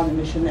carry on the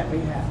mission that we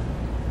have.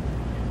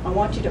 I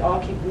want you to all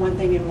keep one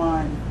thing in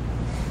mind.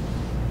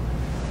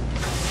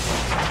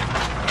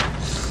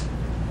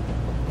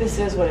 This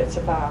is what it's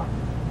about.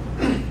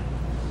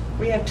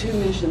 We have two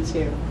missions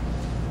here.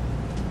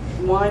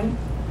 One,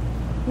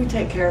 we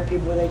take care of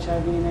people with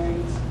HIV and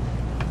AIDS.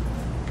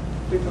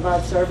 We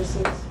provide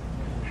services,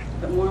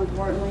 but more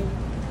importantly,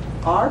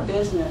 our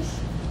business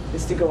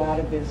is to go out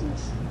of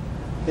business.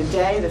 The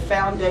day the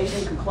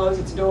foundation can close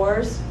its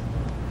doors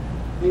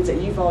means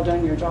that you've all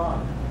done your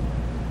job,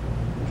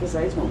 because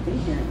AIDS won't be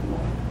here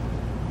anymore.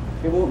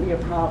 It won't be a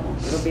problem.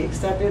 It'll be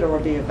accepted, or it'll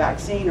be a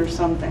vaccine or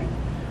something.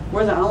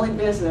 We're the only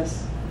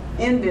business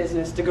in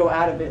business to go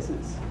out of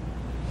business.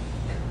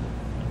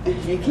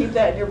 If you keep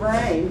that in your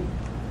brain,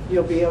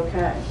 you'll be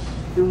okay.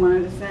 And one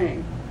other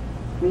thing,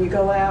 when you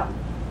go out,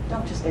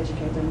 don't just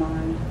educate their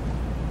mind.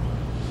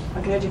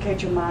 I could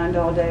educate your mind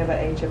all day about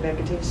HIV. I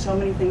could tell you so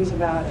many things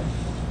about it.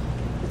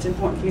 It's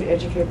important for you to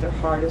educate their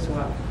heart as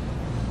well.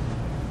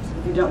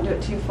 If you don't do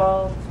it too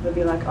far, they'll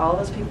be like all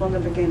those people in the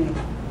beginning.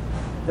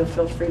 They'll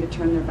feel free to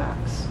turn their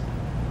backs.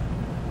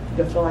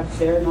 They'll feel like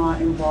they're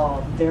not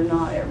involved. They're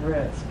not at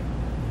risk.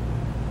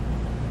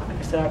 Like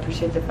I said, I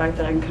appreciate the fact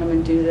that I can come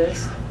and do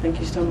this. Thank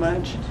you so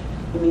much.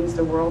 It means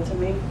the world to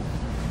me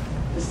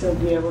to still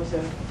be able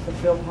to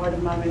fulfill part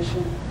of my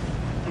mission.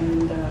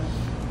 And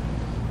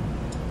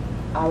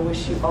I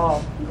wish you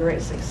all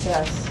great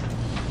success.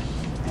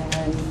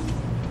 And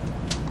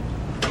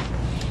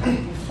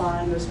if you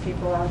find those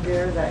people out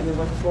there that you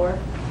look for,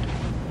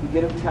 you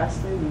get them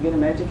tested, you get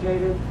them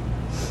educated.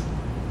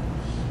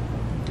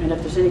 And if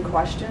there's any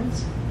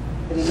questions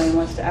that anybody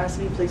wants to ask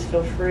me, please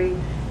feel free.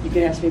 You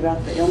can ask me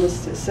about the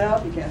illness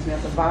itself, you can ask me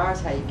about the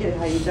virus, how you get it,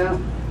 how you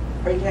don't,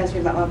 or you can ask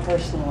me about my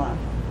personal life.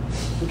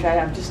 Okay,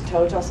 I've just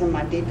told y'all some of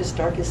my deepest,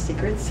 darkest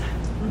secrets.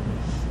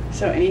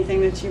 So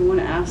anything that you want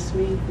to ask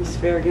me is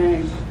fair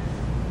game.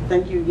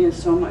 Thank you again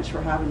so much for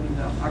having me,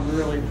 though. I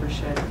really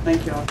appreciate it.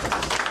 Thank you all.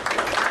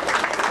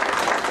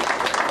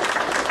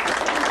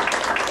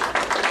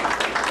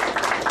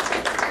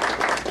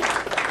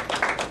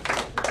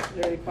 Are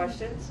there any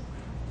questions?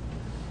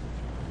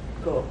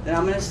 Cool. Then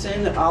I'm going to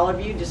assume that all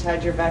of you just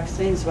had your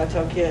vaccine, so I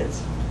tell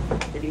kids,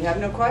 if you have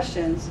no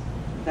questions,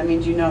 that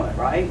means you know it,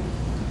 right?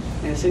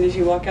 And as soon as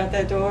you walk out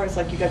that door, it's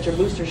like you got your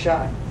booster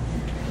shot.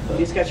 You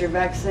just got your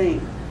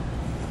vaccine.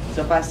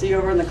 So if I see you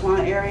over in the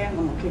client area, I'm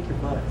going to kick your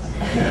butts.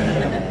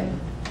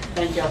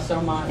 Thank y'all so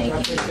much. I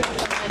appreciate it.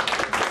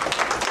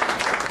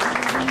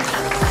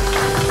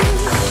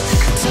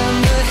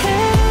 Turn the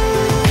head